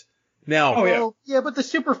fans. Now, but the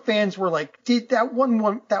super fans were like, did that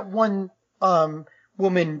one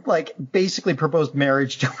woman basically proposed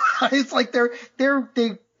marriage to her? It's like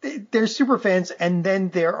they're super fans, and then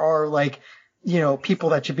there are people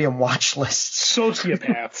that should be on watch lists.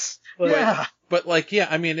 Sociopaths. Yeah. But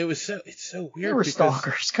I mean, it's so weird. They were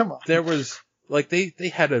stalkers. Come on. There was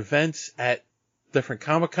they had events at different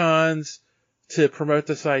Comic-Cons to promote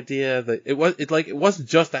this idea that it wasn't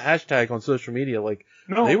just a hashtag on social media.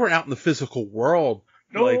 No. They were out in the physical world.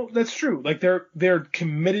 No, that's true. They're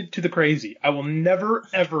committed to the crazy. I will never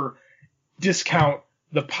ever discount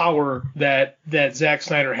the power that Zack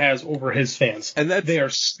Snyder has over his fans. And they are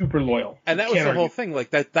super loyal. And that was the whole thing.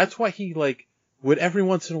 That's why he would every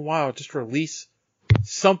once in a while just release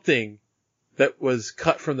something that was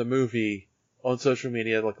cut from the movie on social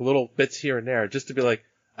media, little bits here and there, just to be like,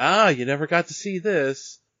 you never got to see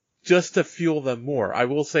this, just to fuel them more. I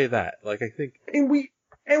will say that. I think. And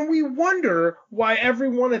we wonder why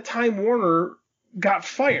everyone at Time Warner got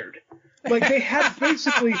fired. They had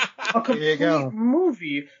basically a complete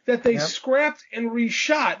movie that they scrapped and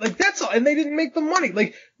reshot. That's all. And they didn't make the money.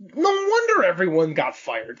 No wonder everyone got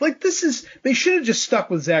fired. They should have just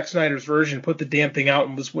stuck with Zack Snyder's version, put the damn thing out,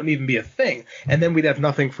 and this wouldn't even be a thing. And then we'd have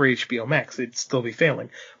nothing for HBO Max. It'd still be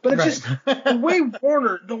failing. But it's just, the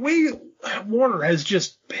way Warner has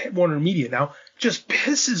just, Warner Media now, just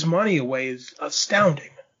pisses money away is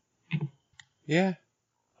astounding. Yeah.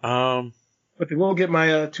 But they will get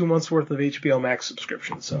my 2 months worth of HBO Max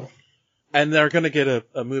subscription, so. And they're gonna get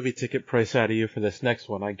a movie ticket price out of you for this next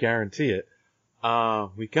one, I guarantee it.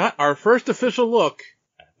 We got our first official look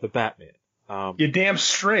at the Batman. You're damn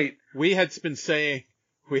straight. We had been saying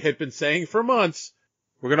for months,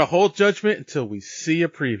 we're gonna hold judgment until we see a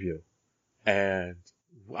preview. And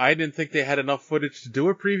I didn't think they had enough footage to do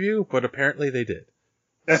a preview, but apparently they did.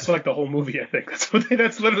 That's the whole movie, I think. That's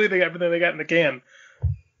literally everything they got in the can.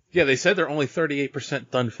 Yeah, they said they're only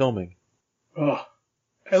 38% done filming. Oh,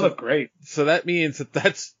 they look great. So that means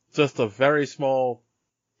that's just a very small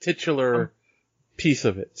titular piece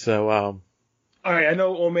of it. So, all right, I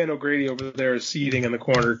know old man O'Grady over there is seething in the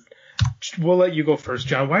corner. We'll let you go first,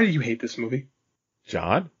 John. Why do you hate this movie?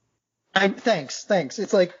 John? Thanks.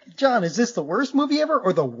 It's like, John, is this the worst movie ever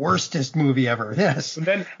or the worstest movie ever? Yes. And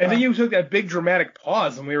then you took that big dramatic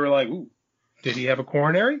pause, and we were like, ooh, did he have a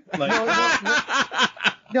coronary?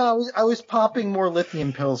 No, I was popping more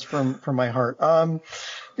lithium pills from my heart.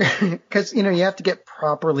 Because you have to get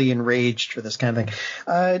properly enraged for this kind of thing.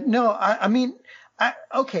 I'm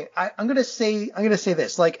gonna say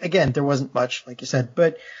this. Again, there wasn't much, like you said,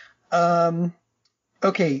 but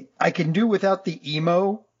okay, I can do without the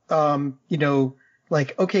emo.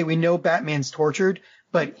 Like, okay, we know Batman's tortured,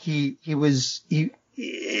 but the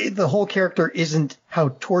whole character isn't how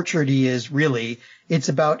tortured he is, really. It's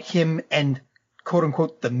about him and quote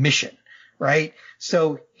unquote the mission, right?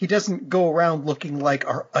 So he doesn't go around looking like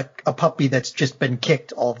a puppy that's just been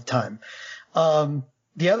kicked all the time.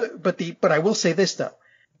 But I will say this though,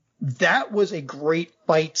 that was a great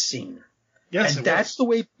fight scene. Yes, and that's the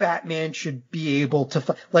way Batman should be able to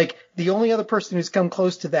fight. Like, the only other person who's come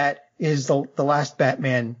close to that is the last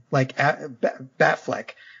Batman, like Batfleck,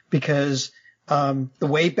 because the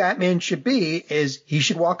way Batman should be is he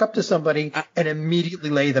should walk up to somebody and immediately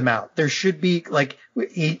lay them out. There should be, like,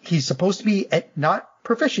 he's supposed to be not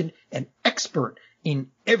proficient, an expert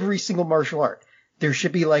in every single martial art. There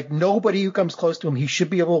should be, like, nobody who comes close to him. He should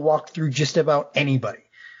be able to walk through just about anybody.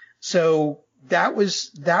 So that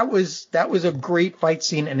was a great fight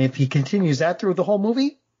scene, and if he continues that through the whole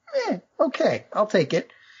movie, okay, I'll take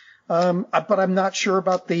it. But I'm not sure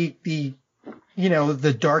about the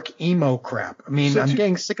dark emo crap. I mean, I'm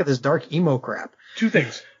getting sick of this dark emo crap. Two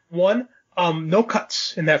things. One, no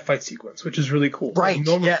cuts in that fight sequence, which is really cool. Right.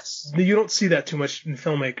 Yes. You don't see that too much in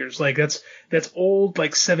filmmakers. Like, that's old,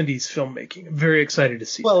 like, 70s filmmaking. I'm very excited to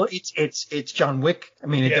see. Well, it's John Wick. I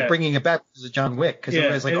mean, they're bringing it back because of John Wick, because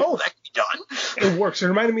everybody's like, that can be done. It works. It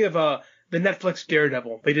reminded me of the Netflix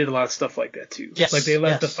Daredevil. They did a lot of stuff like that too. Yes. Like, they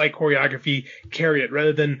let the fight choreography carry it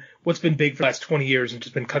rather than what's been big for the last 20 years and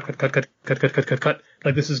just been cut. Like,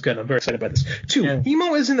 this is good. I'm very excited about this. Two,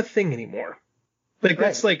 emo isn't a thing anymore. Like,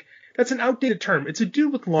 that's an outdated term. It's a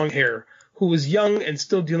dude with long hair who was young and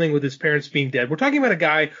still dealing with his parents being dead. We're talking about a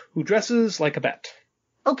guy who dresses like a bat.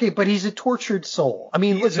 Okay, but he's a tortured soul. I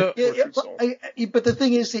mean, listen, but the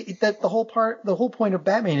thing is that the whole point of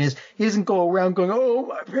Batman is he doesn't go around going, "Oh,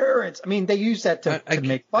 my parents." I mean, they use that to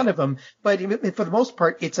make fun of him, but for the most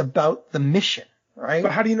part, it's about the mission, right?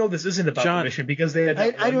 But how do you know this isn't about the mission? Because they had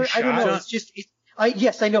that I don't know. It's just,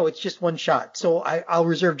 yes, I know it's just one shot, so I'll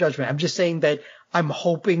reserve judgment. I'm just saying that I'm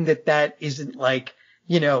hoping that isn't like,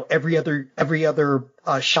 every other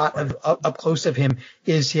shot of up close of him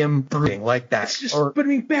is him brooding like that. But I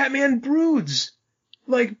mean, Batman broods.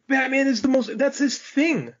 Like, Batman is that's his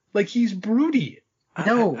thing. Like, he's broody.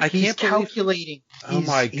 No, he's calculating. Oh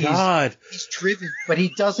my God. He's driven, but he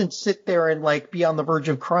doesn't sit there and, like, be on the verge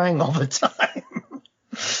of crying all the time.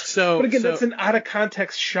 But again, that's an out of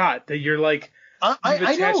context shot that you're like,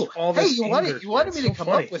 I know. Hey, you wanted me to come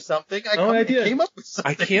up with something. I came up with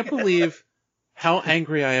something. I can't believe how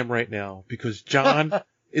angry I am right now because John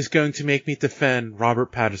is going to make me defend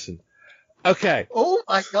Robert Pattinson. Okay. Oh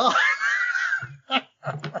my God.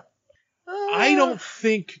 I don't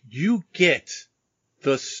think you get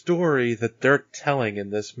the story that they're telling in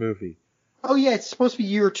this movie. Oh yeah, it's supposed to be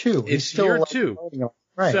year 2. It's still year 2.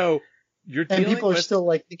 Right. So you're dealing and people are still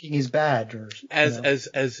like thinking he's bad as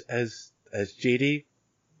JD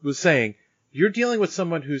was saying, you're dealing with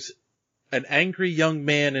someone who's an angry young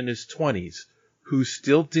man in his 20s who's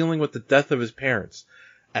still dealing with the death of his parents.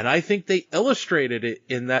 And I think they illustrated it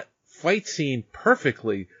in that fight scene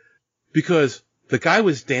perfectly because the guy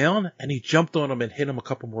was down and he jumped on him and hit him a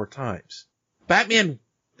couple more times.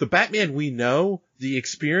 The Batman we know, the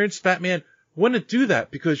experienced Batman, wouldn't do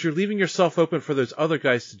that because you're leaving yourself open for those other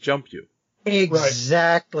guys to jump you.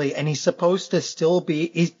 Exactly. Right. And he's supposed to still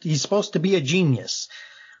be, he's supposed to be a genius.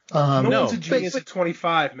 No one's a genius at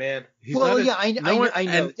 25, man. I know.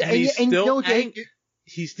 And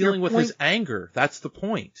he's dealing with his anger. That's the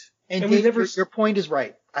point. And Dave, your point is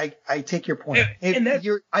right. I take your point.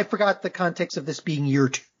 I forgot the context of this being year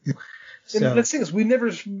 2. So. And the thing is, we've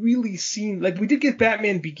never really seen, like, we did get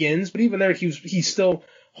Batman Begins, but even there, he still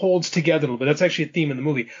holds together a little bit. That's actually a theme in the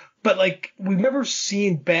movie. But, like, we've never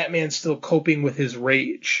seen Batman still coping with his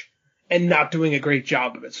rage and not doing a great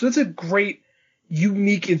job of it. So it's a great,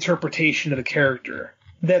 unique interpretation of the character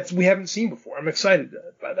that we haven't seen before. I'm excited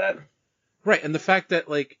by that. Right, and the fact that,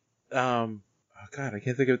 like, I can't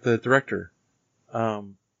think of the director.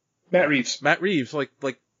 Matt Reeves.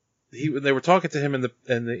 They were talking to him in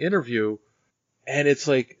the interview, and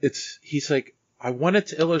he's like, I wanted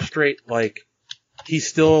to illustrate, like, he's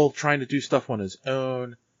still trying to do stuff on his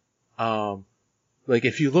own. Like,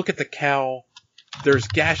 if you look at the cowl, there's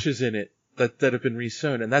gashes in it that have been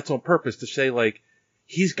resewn, and that's on purpose to say, like,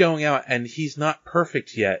 he's going out and he's not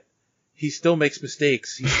perfect yet. He still makes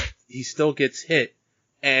mistakes. He still gets hit,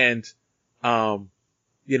 and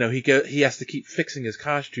he has to keep fixing his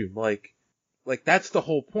costume. Like that's the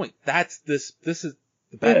whole point. This is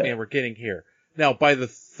the Batman we're getting here. Now, by the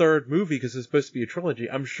third movie, because it's supposed to be a trilogy,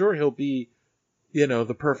 I'm sure he'll be,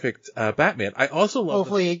 the perfect Batman. I also love.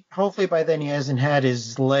 Hopefully by then he hasn't had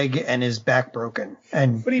his leg and his back broken.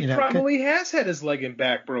 But he probably has had his leg and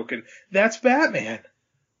back broken. That's Batman.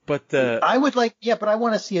 But I would but I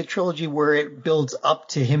want to see a trilogy where it builds up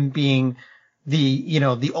to him being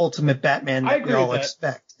the ultimate Batman that we all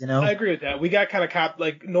expect. I agree with that. We got kind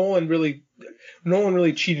of Nolan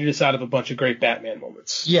really cheated us out of a bunch of great Batman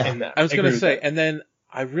moments. Yeah, in that. I was going to say, and then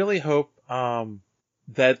I really hope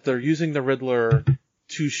that they're using the Riddler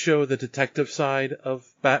to show the detective side of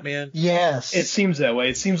Batman. Yes, it seems that way.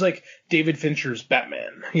 It seems like David Fincher's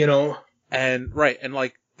Batman. And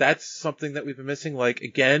like that's something that we've been missing. Like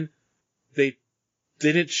again, they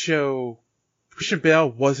didn't show Christian Bale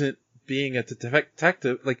wasn't being a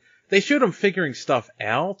detective. Like they showed him figuring stuff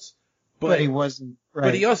out, but he wasn't. Right.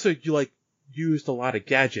 But he also used a lot of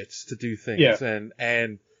gadgets to do things,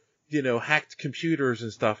 and hacked computers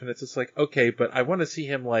and stuff. And it's just like, okay, but I want to see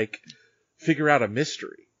him figure out a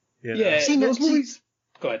mystery. Yeah, those movies.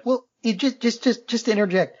 Go ahead. Well, just to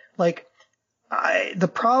interject, I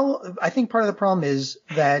think part of the problem is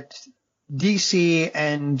that DC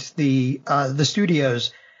and the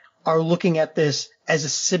studios are looking at this as a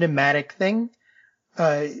cinematic thing,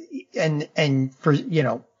 and for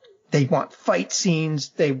they want fight scenes,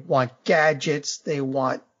 they want gadgets, they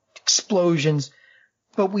want explosions,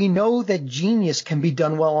 but we know that genius can be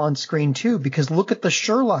done well on screen too, because look at the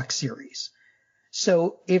Sherlock series.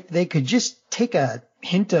 So if they could just take a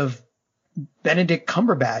hint of Benedict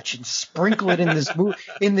Cumberbatch and sprinkle it in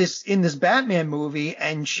this in this Batman movie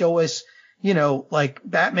and show us,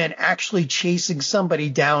 Batman actually chasing somebody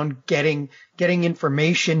down, getting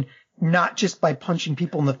information, not just by punching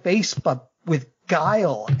people in the face, but with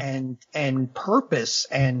guile and purpose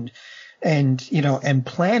and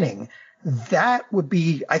planning. That would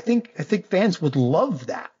be, I think fans would love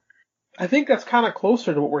that. I think that's kind of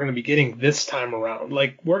closer to what we're going to be getting this time around.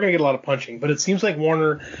 We're going to get a lot of punching, but it seems like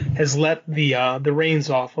Warner has let the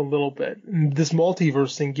reins off a little bit. This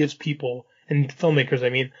multiverse thing gives people, and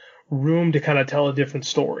filmmakers, room to kind of tell a different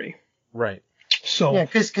story. Right. So yeah,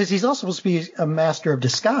 because he's also supposed to be a master of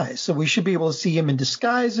disguise, so we should be able to see him in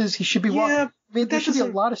disguises. He should be there should be a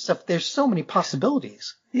lot of stuff. There's so many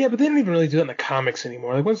possibilities. Yeah, but they don't even really do it in the comics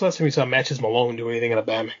anymore. When's the last time we saw Matches Malone do anything in a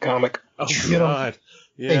Batman comic? Oh, God.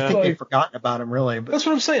 Yeah. They think they've forgotten about him, really. But that's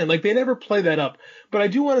what I'm saying. They never play that up. But I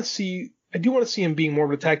do want to see him being more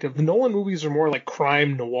of a detective. The Nolan movies are more like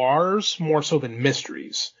crime noirs, more so than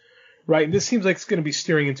mysteries, right? And this seems like it's going to be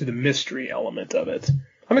steering into the mystery element of it.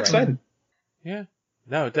 I'm excited. Yeah.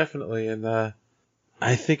 No, definitely. And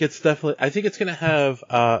I think it's going to have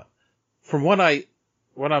from what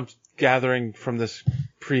I'm gathering from this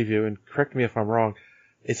preview, and correct me if I'm wrong,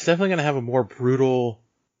 it's definitely going to have a more brutal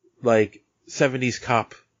 70s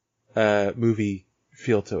cop movie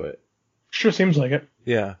feel to it. Sure seems like it.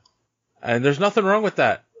 Yeah. And there's nothing wrong with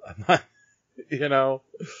that.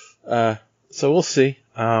 So we'll see.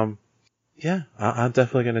 Yeah, I'm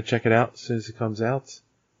definitely going to check it out as soon as it comes out.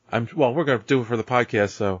 We're going to do it for the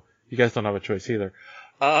podcast, so you guys don't have a choice either.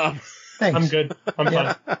 Thanks. I'm good. I'm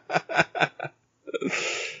fine.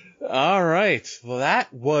 All right. Well,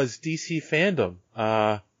 that was DC Fandom.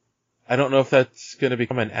 I don't know if that's going to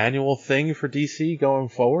become an annual thing for DC going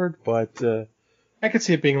forward, but I could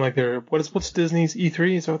see it being like their what's Disney's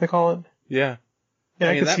E3? Is that what they call it? Yeah. Yeah,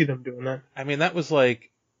 I could see them doing that.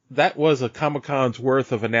 That was a Comic-Con's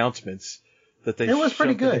worth of announcements that they. It was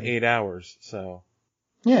pretty good. In 8 hours. So.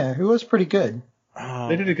 Yeah, it was pretty good.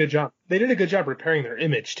 They did a good job. They did a good job repairing their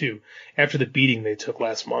image too after the beating they took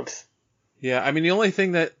last month. Yeah, the only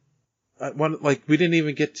thing that we didn't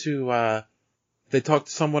even get to. They talked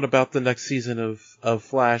somewhat about the next season of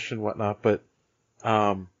Flash and whatnot, but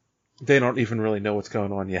they don't even really know what's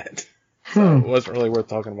going on yet. So it wasn't really worth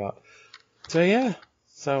talking about. So yeah.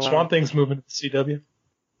 So Swamp Thing's moving to the CW.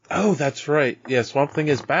 Oh, that's right. Yeah, Swamp Thing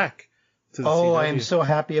is back to the CW. I am so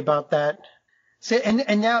happy about that. So,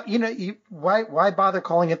 and now, why bother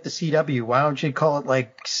calling it the CW? Why don't you call it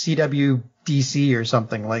CW DC or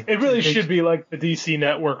something It really should be like the DC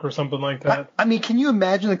Network or something like that. Can you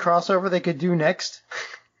imagine the crossover they could do next?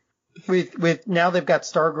 with now they've got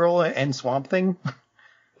Stargirl and Swamp Thing.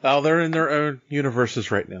 Oh, they're in their own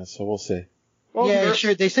universes right now, so we'll see. Well, yeah,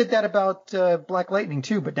 sure. They said that about Black Lightning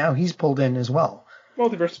too, but now he's pulled in as well.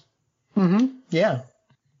 Multiverse. Mm-hmm. Yeah.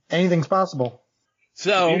 Anything's possible.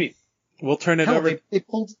 So we'll turn it over. They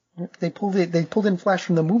pulled in Flash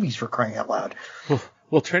from the movies, for crying out loud.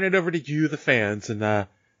 We'll turn it over to you, the fans, and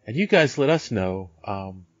you guys let us know.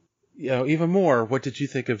 Even more. What did you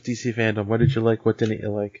think of DC Fandom? What did you like? What didn't you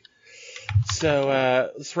like? So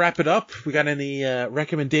let's wrap it up. We got any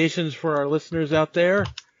recommendations for our listeners out there?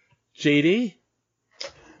 JD?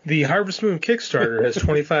 The Harvest Moon Kickstarter has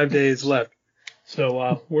 25 days left.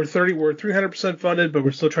 So we're 300% funded, but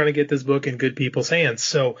we're still trying to get this book in good people's hands.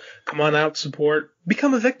 So come on out, support,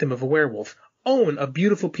 become a victim of a werewolf, own a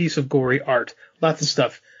beautiful piece of gory art, lots of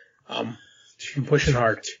stuff. I'm pushing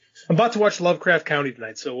hard. I'm about to watch Lovecraft Country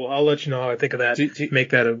tonight, so I'll let you know how I think of that. Make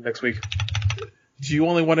that next week. Do you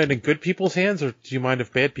only want it in good people's hands, or do you mind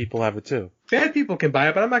if bad people have it too? Bad people can buy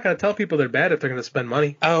it, but I'm not going to tell people they're bad if they're going to spend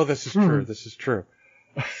money. Oh, this is true. This is true.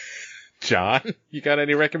 John, you got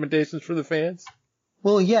any recommendations for the fans?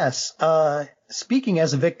 Well, yes. Speaking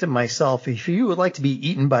as a victim myself, if you would like to be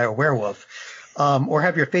eaten by a werewolf, or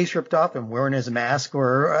have your face ripped off and worn as a mask,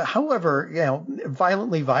 or however,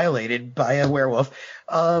 violently violated by a werewolf,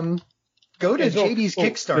 go to JD's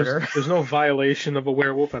Kickstarter. There's no violation of a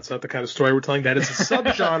werewolf. That's not the kind of story we're telling. That is a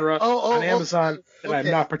subgenre on Amazon that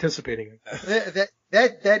I'm not participating in.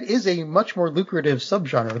 That is a much more lucrative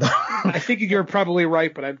subgenre, though. I think you're probably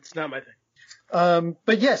right, but it's not my thing.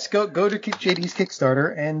 But yes, go to JD's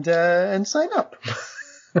Kickstarter and sign up.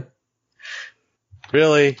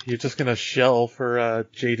 Really? You're just gonna shell for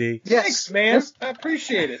JD? Yes. Thanks, man. I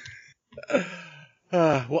appreciate it.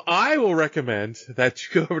 Well, I will recommend that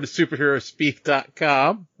you go over to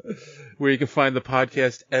superheroespeak.com, where you can find the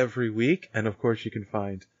podcast every week, and of course you can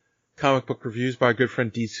find comic book reviews by our good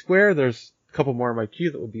friend D Square. There's a couple more in my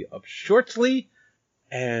queue that will be up shortly,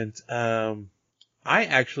 and I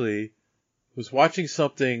actually was watching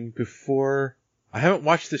something before. I haven't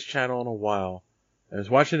watched this channel in a while. I was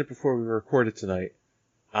watching it before we recorded tonight.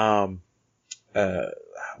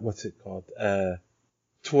 What's it called?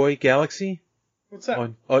 Toy Galaxy? What's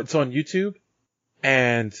that? It's on YouTube.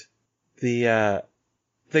 And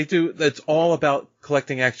it's all about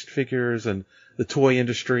collecting action figures and the toy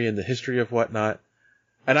industry and the history of whatnot.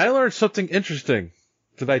 And I learned something interesting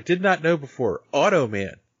that I did not know before.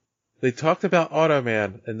 Automan. They talked about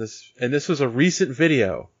Automan in this, and this was a recent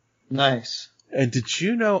video. Nice. And did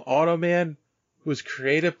you know Automan was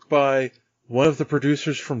created by one of the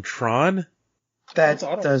producers from Tron? That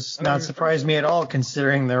does not surprise me at all,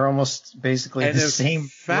 considering they're almost basically the same. In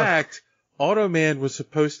fact, Automan was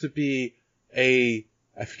supposed to be I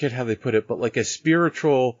forget how they put it, but like a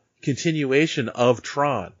spiritual continuation of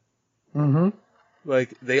Tron. Mm-hmm.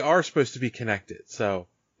 Like, they are supposed to be connected,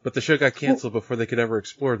 but the show got canceled before they could ever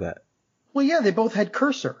explore that. Well, yeah, they both had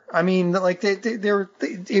Cursor. I mean, like,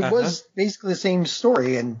 it was basically the same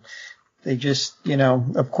story, and they just,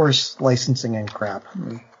 of course, licensing and crap.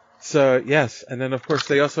 So, yes, and then, of course,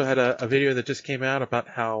 they also had a video that just came out about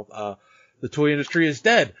how the toy industry is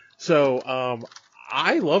dead. So,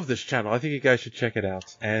 I love this channel. I think you guys should check it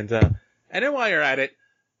out. And then while you're at it,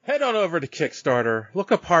 head on over to Kickstarter,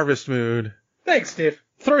 look up Harvest Moon. Thanks, Dave.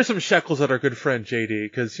 Throw some shekels at our good friend JD,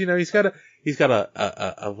 because he's got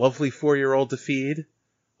a lovely 4-year-old to feed.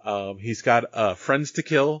 He's got friends to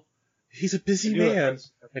kill. He's a busy man,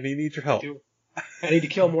 and he needs your help. I need to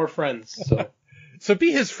kill more friends. So, so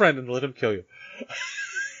be his friend and let him kill you.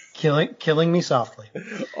 Killing me softly.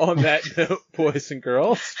 On that note, boys and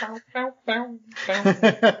girls.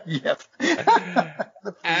 Yep.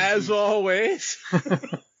 As always,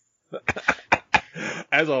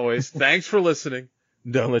 thanks for listening.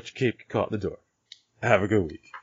 Don't let your cape get caught in the door. Have a good week.